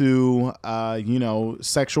into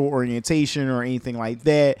sexual orientation or anything like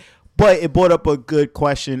that. But it brought up a good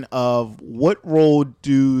question of what role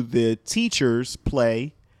do the teachers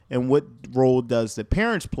play and what role does the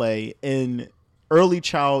parents play in early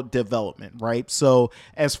child development, right? So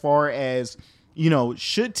as far as,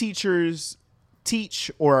 should teachers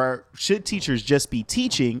teach, or should teachers just be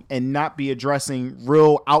teaching and not be addressing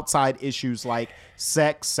real outside issues like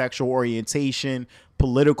sex, sexual orientation,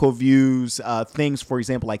 political views, things, for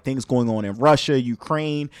example, like things going on in Russia,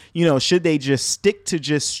 Ukraine? Should they just stick to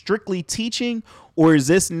just strictly teaching? Or is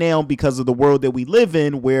this now, because of the world that we live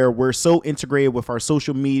in, where we're so integrated with our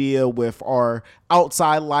social media, with our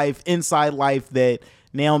outside life, inside life, that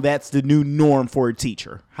now that's the new norm for a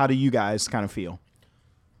teacher? How do you guys kind of feel?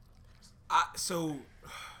 I feel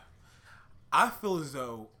as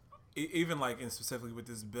though, even specifically with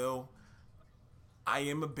this bill, I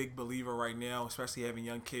am a big believer right now, especially having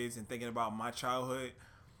young kids and thinking about my childhood.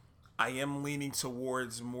 I am leaning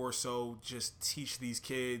towards more so just teach these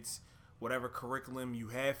kids whatever curriculum you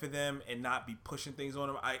have for them and not be pushing things on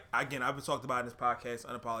them. I've been talked about in this podcast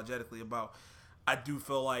unapologetically about, I do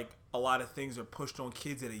feel like a lot of things are pushed on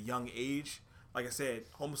kids at a young age. Like I said,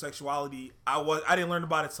 homosexuality, I didn't learn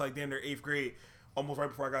about it till damn near 8th grade, almost right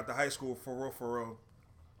before I got to high school, for real,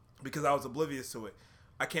 because I was oblivious to it.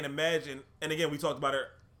 I can't imagine, and again, we talked about it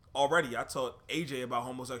already. I taught AJ about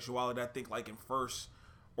homosexuality, I think in first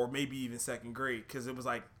or maybe even second grade, because it was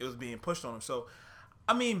being pushed on him. So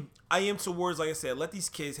I am towards, like I said, let these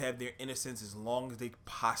kids have their innocence as long as they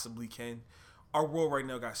possibly can. Our world right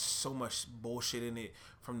now got so much bullshit in it,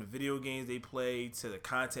 from the video games they play to the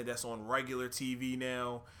content that's on regular TV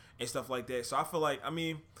now and stuff like that. So I feel like,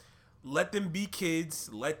 let them be kids,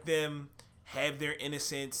 let them have their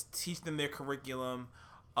innocence, teach them their curriculum,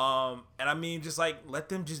 and just let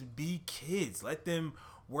them just be kids. Let them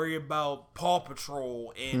worry about Paw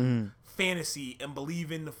Patrol and fantasy and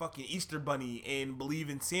believe in the fucking Easter Bunny and believe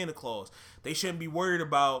in Santa Claus. They shouldn't be worried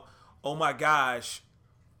about, oh my gosh,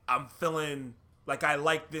 I'm feeling like I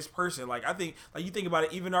like this person. I think, you think about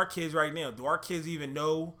it, even our kids right now, do our kids even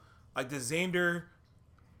know, does Xander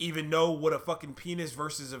even know what a fucking penis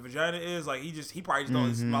versus a vagina is? He probably just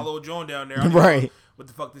knows it's my little John down there. I don't Right. know what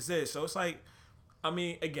the fuck this is. So it's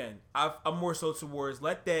again, I'm more so towards,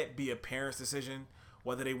 let that be a parent's decision,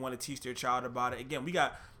 whether they want to teach their child about it. Again,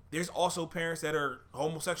 there's also parents that are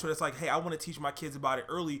homosexual that's hey, I want to teach my kids about it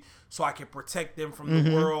early so I can protect them from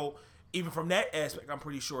the world. Even from that aspect, I'm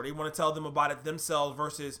pretty sure they want to tell them about it themselves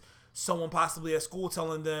versus someone possibly at school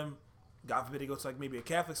telling them, God forbid they go to maybe a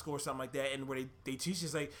Catholic school or something like that, and where they teach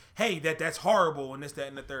is hey, that's horrible and this, that,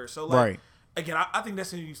 and the third. So right. Again, I think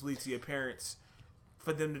that's going to lead to your parents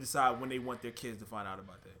for them to decide when they want their kids to find out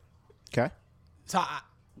about that. Okay. So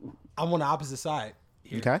I'm on the opposite side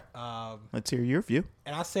here. Okay. Let's hear your view.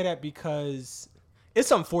 And I say that because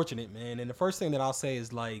it's unfortunate, man. And the first thing that I'll say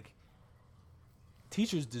is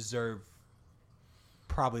teachers deserve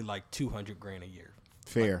probably $200,000 a year.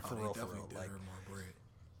 Fair. For real.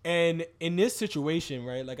 And in this situation,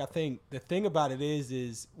 right, I think the thing about it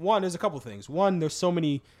is one, there's a couple things. One, there's so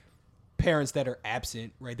many parents that are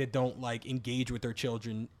absent, right, that don't like engage with their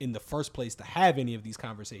children in the first place to have any of these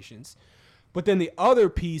conversations. But then the other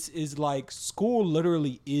piece is like school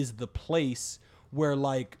literally is the place where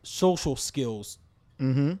like social skills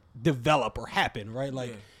develop or happen, right?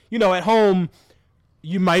 Like, at home,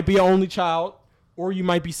 you might be an only child, or you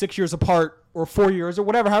might be 6 years apart or 4 years or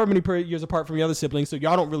whatever, however many years apart from your other siblings. So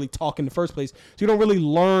y'all don't really talk in the first place. So you don't really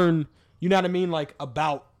learn, you know what I mean? Like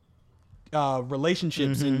about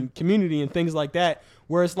relationships and community and things like that.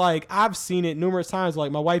 Where it's like, I've seen it numerous times.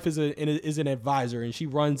 Like my wife is an advisor, and she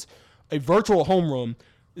runs a virtual homeroom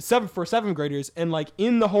for seventh graders. And like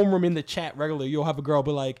in the homeroom, in the chat regularly, you'll have a girl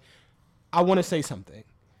be like, I want to say something.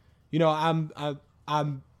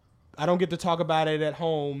 I don't get to talk about it at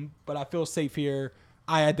home, but I feel safe here.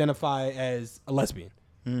 I identify as a lesbian,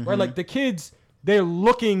 right? Like the kids, they're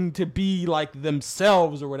looking to be like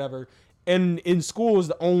themselves or whatever. And in school is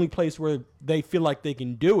the only place where they feel like they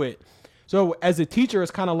can do it. So as a teacher,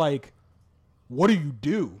 it's kind of like, what do you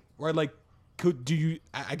do? Right? Like,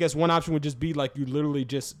 I guess one option would just be like, you literally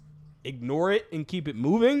just ignore it and keep it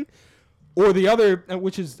moving. Or the other,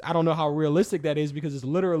 which is, I don't know how realistic that is, because it's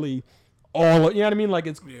literally all, you know what I mean? Like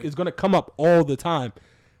it's going to come up all the time.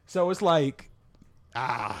 So it's like,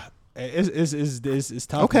 it's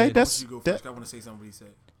tough. Okay, man. that's You go first. I want to say something. What he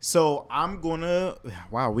said. So I'm gonna.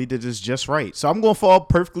 Wow, we did this just right. So I'm gonna fall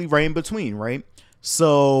perfectly right in between, right?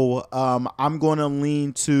 So I'm gonna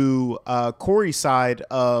lean to Corey's side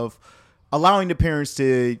of allowing the parents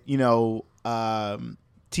to,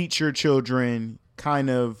 teach your children kind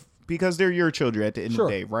of, because they're your children at the end of the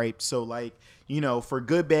day, right? So like, for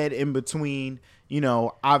good, bad, in between,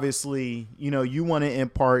 obviously, you want to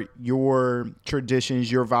impart your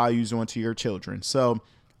traditions, your values onto your children. So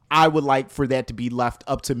I would like for that to be left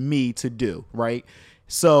up to me to do, right?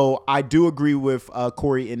 So I do agree with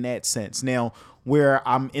Corey in that sense. Now, where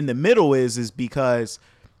I'm in the middle is because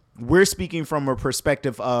we're speaking from a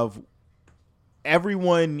perspective of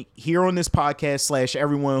everyone here on this podcast /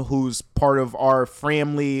 everyone who's part of our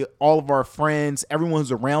family, all of our friends, everyone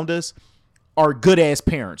who's around us are good ass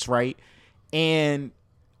parents, right? And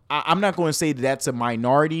I'm not going to say that that's a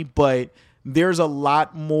minority, but there's a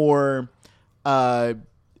lot more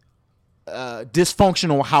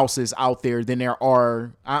dysfunctional houses out there than there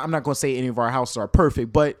are. I'm not going to say any of our houses are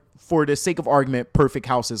perfect, but for the sake of argument, perfect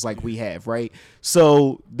houses like we have, right?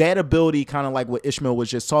 So that ability, kind of like what Ishmael was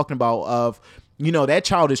just talking about, of, that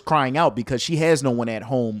child is crying out because she has no one at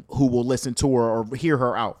home who will listen to her or hear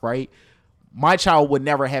her out, right? My child would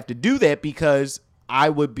never have to do that because I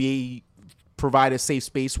would provide a safe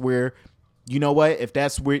space where, you know what, if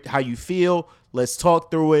that's how you feel, let's talk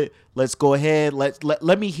through it. Let's go ahead.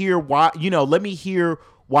 Let me hear why, let me hear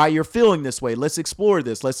why you're feeling this way. Let's explore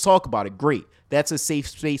this. Let's talk about it. Great. That's a safe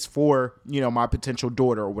space for, my potential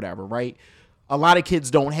daughter or whatever, right? A lot of kids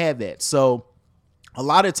don't have that. So a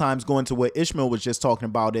lot of times, going to what Ishmael was just talking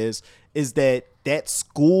about is that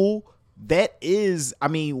school, that is,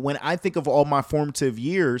 when I think of all my formative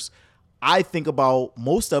years, I think about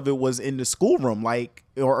most of it was in the schoolroom, like,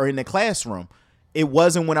 or in the classroom. It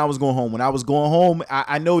wasn't when I was going home. When I was going home,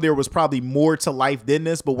 I know there was probably more to life than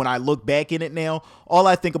this, but when I look back in it now, all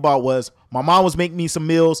I think about was my mom was making me some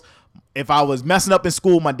meals. If I was messing up in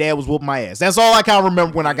school, my dad was whooping my ass. That's all I can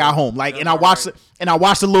remember when I got home. Like, and I watched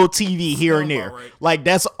a little TV here and there. Like,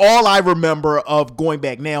 that's all I remember of going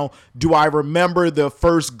back. Now, do I remember the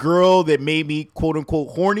first girl that made me quote unquote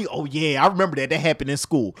horny? Oh yeah, I remember that. That happened in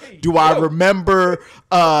school. Do I remember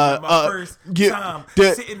my first time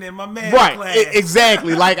sitting in my math class?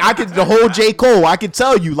 Exactly. Like, the whole J. Cole, I could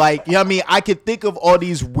tell you, like, I could think of all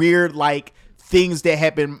these weird, like, things that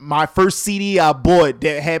happened. My first CD I bought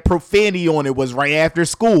that had profanity on it was right after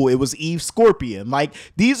school. It was Eve Scorpion. Like,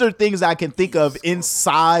 these are things I can think of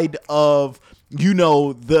inside of,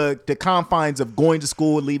 the confines of going to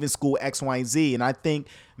school, leaving school, X, Y, and Z. And I think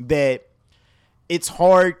that it's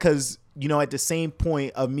hard because, at the same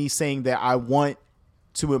point of me saying that I want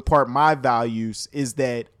to impart my values is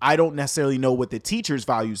that I don't necessarily know what the teacher's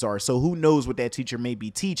values are. So who knows what that teacher may be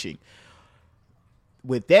teaching.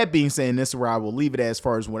 With that being said, this is where I will leave it as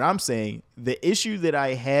far as what I'm saying. The issue that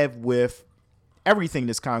I have with everything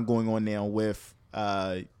that's kind of going on now with,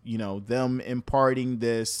 them imparting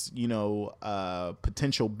this,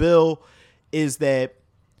 potential bill is that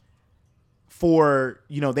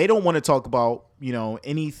they don't want to talk about,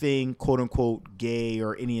 anything quote unquote gay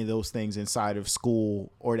or any of those things inside of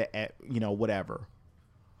school or whatever.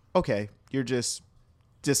 Okay. You're just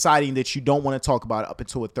deciding that you don't want to talk about it up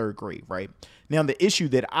until a third grade, right? Now, the issue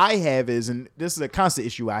that I have is, and this is a constant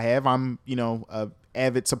issue I have, I'm, a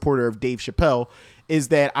avid supporter of Dave Chappelle, is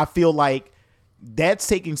that I feel like that's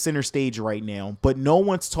taking center stage right now, but no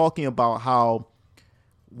one's talking about how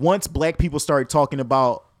once black people started talking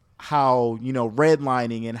about how,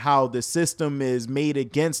 redlining and how the system is made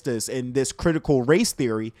against us and this critical race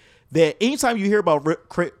theory, that anytime you hear about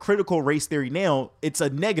critical race theory now, it's a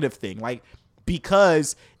negative thing. Like,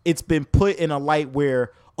 because it's been put in a light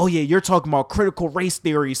where, oh yeah, you're talking about critical race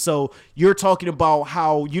theory. So you're talking about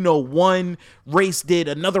how, one race did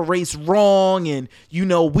another race wrong. And,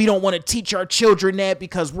 we don't want to teach our children that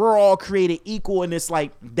because we're all created equal. And it's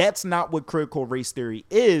like, that's not what critical race theory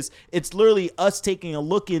is. It's literally us taking a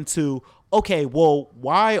look into, okay, well,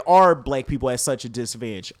 why are black people at such a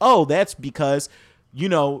disadvantage? Oh, that's because,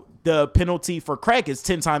 the penalty for crack is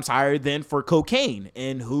 10 times higher than for cocaine.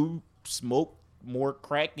 And who smoked more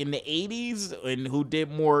crack in the 80s and who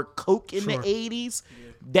did more coke in the 80s.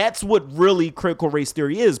 Yeah. That's what really critical race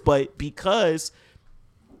theory is. But because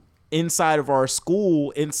inside of our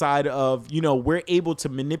school, inside of, we're able to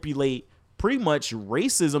manipulate pretty much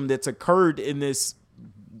racism that's occurred in this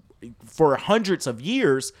for hundreds of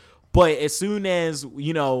years. But as soon as,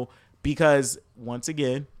 because once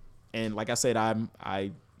again, and like I said, I'm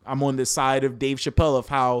on the side of Dave Chappelle of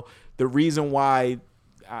how the reason why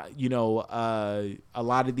a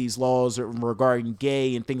lot of these laws regarding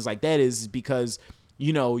gay and things like that is because,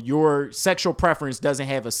 your sexual preference doesn't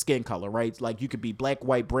have a skin color, right? Like you could be black,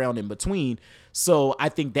 white, brown in between. So I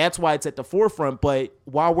think that's why it's at the forefront. But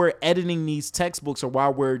while we're editing these textbooks or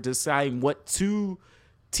while we're deciding what to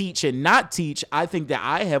teach and not teach, I think that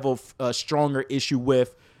I have a stronger issue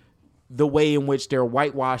with the way in which they're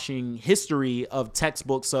whitewashing history of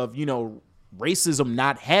textbooks of, racism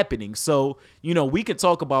not happening. So, we could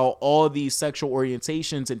talk about all these sexual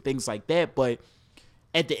orientations and things like that, but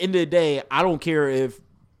at the end of the day, I don't care if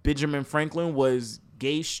Benjamin Franklin was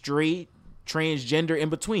gay, straight, transgender, in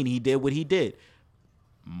between. He did what he did.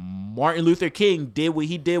 Martin Luther King did what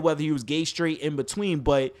he did, whether he was gay, straight, in between.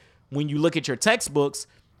 But when you look at your textbooks,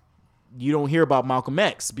 you don't hear about Malcolm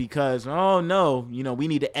X because, oh no, we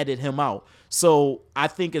need to edit him out. So I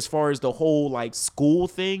think as far as the whole like school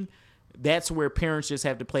thing, that's where parents just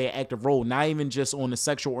have to play an active role, not even just on the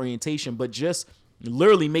sexual orientation, but just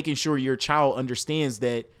literally making sure your child understands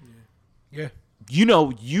that,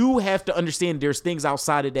 you have to understand there's things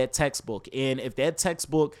outside of that textbook. And if that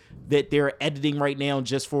textbook that they're editing right now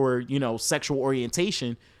just for, sexual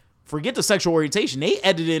orientation, forget the sexual orientation. They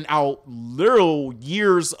edited out literal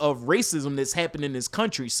years of racism that's happened in this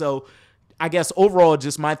country. So I guess overall,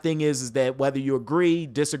 just my thing is that whether you agree,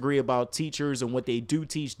 disagree about teachers and what they do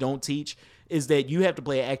teach, don't teach, is that you have to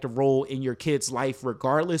play an active role in your kid's life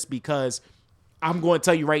regardless, because I'm going to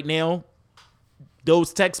tell you right now,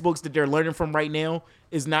 those textbooks that they're learning from right now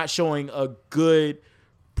is not showing a good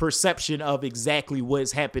perception of exactly what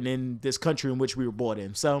has happened in this country in which we were born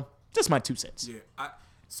in. So just my 2 cents. Yeah.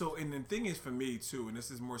 So, and the thing is for me too, and this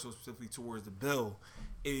is more so specifically towards the bill,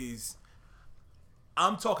 is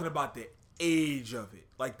I'm talking about the age of it.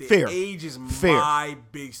 Like the age is my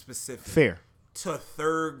big specific. Fair. To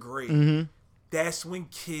 3rd grade. That's when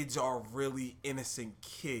kids are really innocent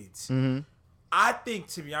kids. I think,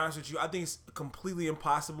 to be honest with you, I think it's completely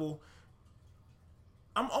impossible.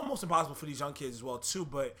 I'm almost impossible for these young kids as well too.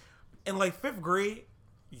 But in like 5th grade,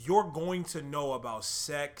 you're going to know about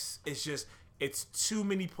sex. It's too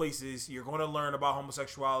many places. You're going to learn about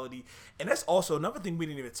homosexuality. And that's also another thing we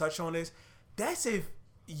didn't even touch on is that's if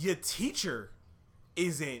your teacher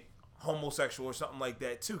isn't homosexual or something like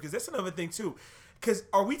that too. Because that's another thing too. Because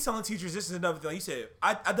are we telling teachers, this is another thing. Like you said,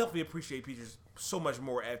 I definitely appreciate teachers so much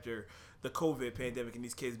more after the COVID pandemic and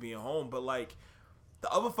these kids being home. But like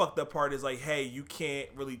the other fucked up part is like, hey, you can't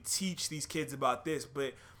really teach these kids about this.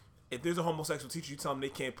 But if there's a homosexual teacher, you tell them they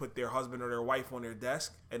can't put their husband or their wife on their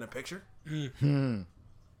desk in a picture.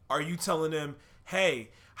 Are you telling them,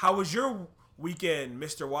 hey, how was your weekend,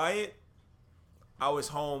 Mr. Wyatt? I was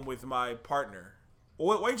home with my partner.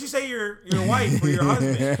 Why didn't you say your wife or your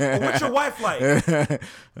husband? Or what's your wife like?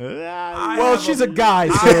 Well, she's a guy.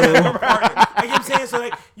 So. I have a partner. Like you know what I'm saying? So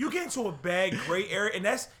like you get into a bad gray area, and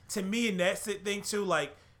that's to me, and that's the thing too.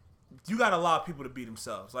 Like you gotta allow people to be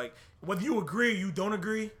themselves. Like whether you agree or you don't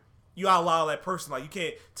agree, you gotta allow that person. Like you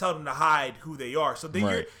can't tell them to hide who they are. So then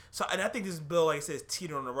you're and I think this bill, like I said, is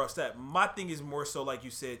teetering on the rough step. My thing is more so like you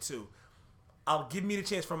said too. I'll give me the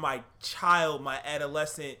chance for my child, my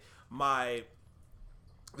adolescent,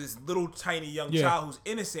 this little tiny young child who's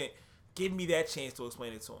innocent. Give me that chance to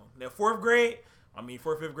explain it to him. Now 4th grade,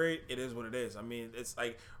 5th grade, it is what it is. I mean, it's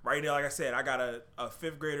like right now, like I said, I got a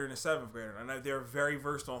 5th grader and a 7th grader, and they're very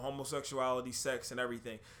versed on homosexuality, sex, and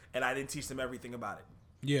everything. And I didn't teach them everything about it.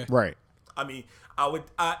 Yeah, right. I mean,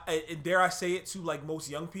 and dare I say it to like most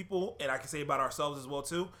young people, and I can say about ourselves as well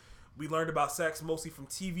too. We learned about sex mostly from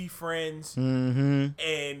TV, Friends,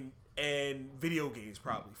 and video games,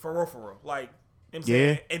 probably for real. Like, you know what I'm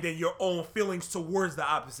saying, and then your own feelings towards the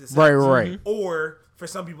opposite sex, right, or for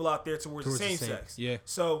some people out there towards the same sex. Yeah.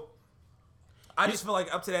 So I just feel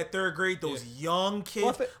like up to that third grade, those young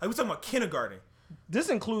kids, like we talking about kindergarten. Does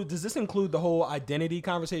this include the whole identity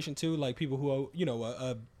conversation too? Like people who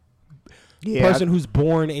are, a person who's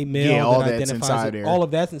born a male all that that's identifies inside there. all of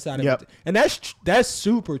that's inside of it. And that's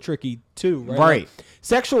super tricky too, right? Right. Like,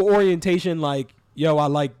 sexual orientation, like, I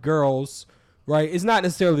like girls, right? It's not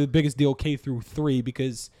necessarily the biggest deal K through 3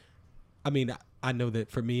 because, I mean, I know that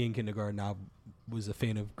for me in kindergarten, I was a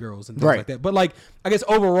fan of girls and things like that. But, like, I guess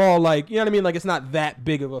overall, like, you know what I mean? Like, it's not that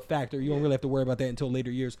big of a factor. You don't really have to worry about that until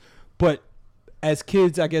later years. But as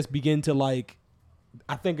kids, I guess, begin to, like,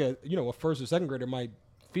 I think, a first or second grader might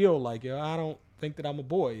feel like, I don't think that I'm a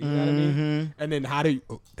boy. You know what I mean? And then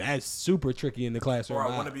that's super tricky in the classroom. Or I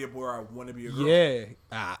want to be a boy, or I want to be a girl. Yeah.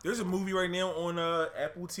 There's a movie right now on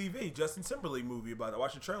Apple TV, Justin Timberlake movie about it. I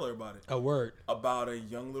watched a trailer about it. A word. About a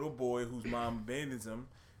young little boy whose mom abandons him,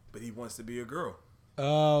 but he wants to be a girl.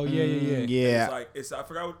 Oh, yeah. And it's like, I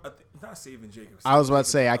forgot, not Saving Jacob. I was about to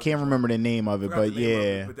say, I can't remember the name of it, but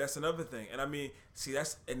yeah. But that's another thing. And I mean, see,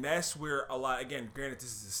 that's where a lot, again, granted, this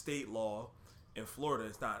is a state law in Florida.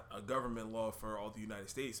 It's not a government law for all the United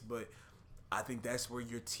States, but I think that's where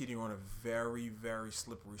you're teetering on a very, very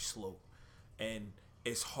slippery slope. And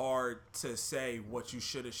it's hard to say what you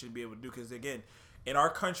should or shouldn't be able to do because, again, in our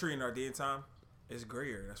country, in our day and time, it's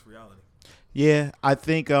gray area. That's reality. Yeah, I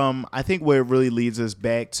think what it really leads us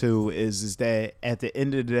back to is that at the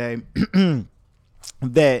end of the day,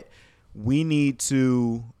 that we need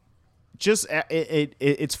to just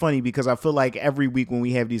it's funny because I feel like every week when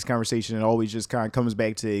we have these conversations, it always just kind of comes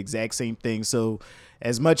back to the exact same thing. So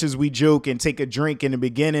as much as we joke and take a drink in the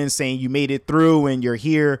beginning saying you made it through and you're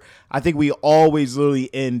here, I think we always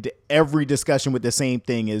literally end every discussion with the same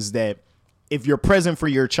thing is that if you're present for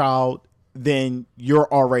your child, then you're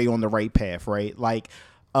already on the right path, right? Like,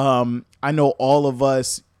 I know all of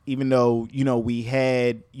us, even though, we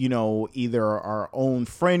had, either our own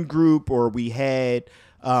friend group or we had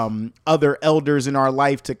other elders in our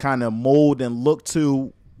life to kind of mold and look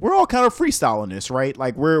to, we're all kind of freestyling this, right?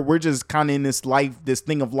 Like we're just kind of in this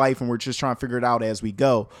thing of life and we're just trying to figure it out as we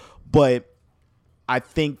go. But I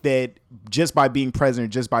think that just by being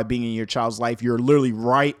present, just by being in your child's life, you're literally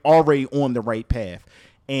already on the right path.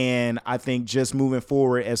 And I think just moving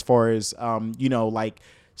forward as far as, like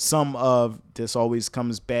some of this always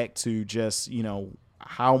comes back to just,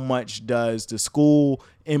 how much does the school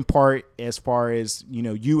impart as far as,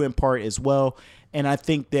 you impart as well. And I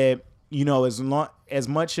think that, as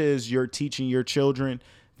much as you're teaching your children,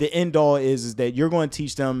 the end all is that you're going to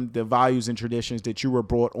teach them the values and traditions that you were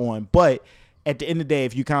brought on. But at the end of the day,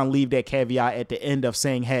 if you kind of leave that caveat at the end of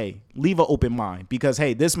saying, hey, leave an open mind because,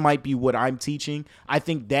 hey, this might be what I'm teaching. I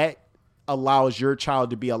think that allows your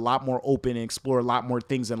child to be a lot more open and explore a lot more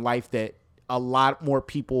things in life that a lot more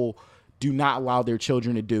people do not allow their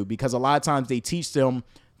children to do because a lot of times they teach them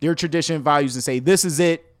their tradition and values and say, this is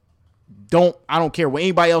it. I don't care what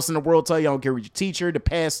anybody else in the world tell you. I don't care what your teacher, the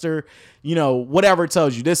pastor, whatever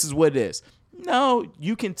tells you, this is what it is. No,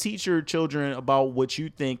 you can teach your children about what you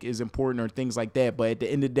think is important or things like that. But at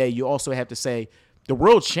the end of the day, you also have to say the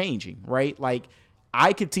world's changing, right? Like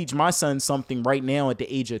I could teach my son something right now at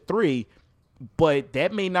the age of 3, but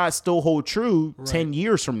that may not still hold true 10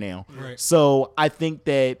 years from now. Right. So I think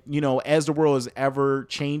that, as the world is ever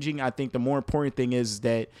changing, I think the more important thing is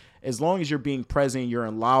that as long as you're being present, you're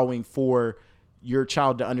allowing for your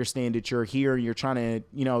child to understand that you're here and you're trying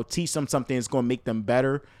to, teach them something that's going to make them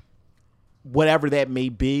better. Whatever that may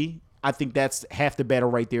be, I think that's half the battle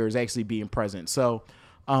right there is actually being present. So,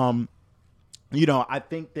 I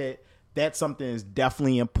think that that's something that's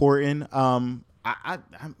definitely important.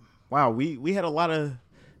 Wow, we had a lot of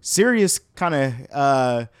serious kind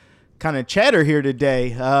of chatter here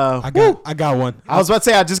today. I got one. I was about to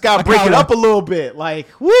say I just got to break it up a little bit, like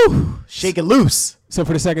shake it loose. So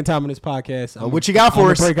for the second time on this podcast, what you got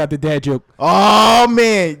for us? Break out the dad joke. Oh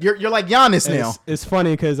man, you're like Giannis now. It's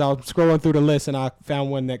funny because I was scrolling through the list and I found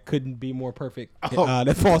one that couldn't be more perfect.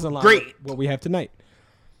 That falls in line with what we have tonight.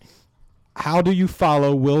 How do you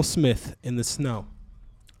follow Will Smith in the snow?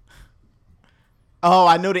 Oh,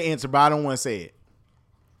 I know the answer, but I don't want to say it.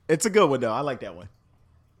 It's a good one though. I like that one.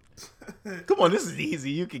 Come on, this is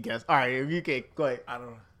easy. You can guess. All right, if you can, go ahead. I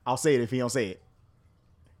don't know. I'll say it if he don't say it.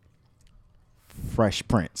 Fresh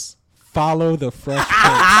Prince. Follow the Fresh Prince.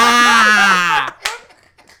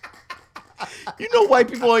 You know, white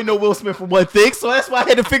people ain't know Will Smith for one thing, so that's why I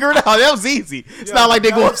had to figure it out. That was easy. It's not like they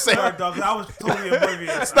gonna say. I was totally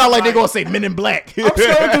oblivious. It's not like they gonna say Men in Black. I'm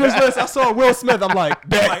scrolling through his list. I saw Will Smith. I'm like,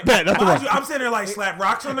 bet. That's the one. I'm sitting there like slap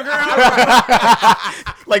rocks on the ground.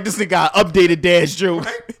 Like this nigga got updated Dash joke.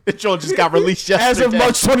 The joke just got released yesterday. As of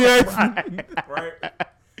March 28th. Right.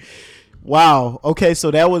 Wow. Okay, so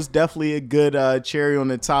that was definitely a good cherry on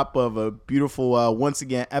the top of a beautiful, once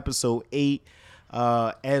again, episode 8.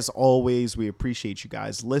 As always, we appreciate you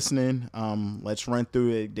guys listening. Let's run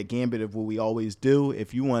through the gambit of what we always do.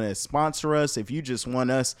 If you want to sponsor us, if you just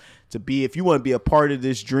want us to be, if you want to be a part of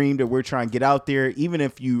this dream that we're trying to get out there, even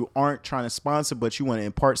if you aren't trying to sponsor, but you want to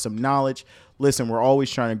impart some knowledge, listen, we're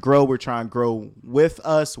always trying to grow. We're trying to grow with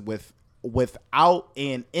us, without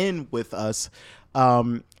and in with us.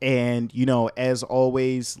 And you know, as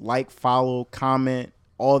always, like, follow, comment,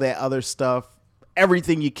 all that other stuff,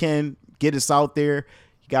 everything you can. Get us out there.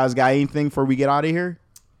 You guys got anything before we get out of here?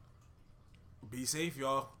 Be safe,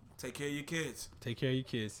 y'all. Take care of your kids. Take care of your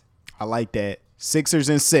kids. I like that. Sixers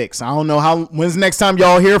and 6. I don't know when's the next time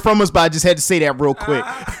y'all hear from us, but I just had to say that real quick.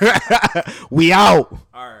 We out.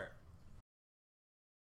 All right.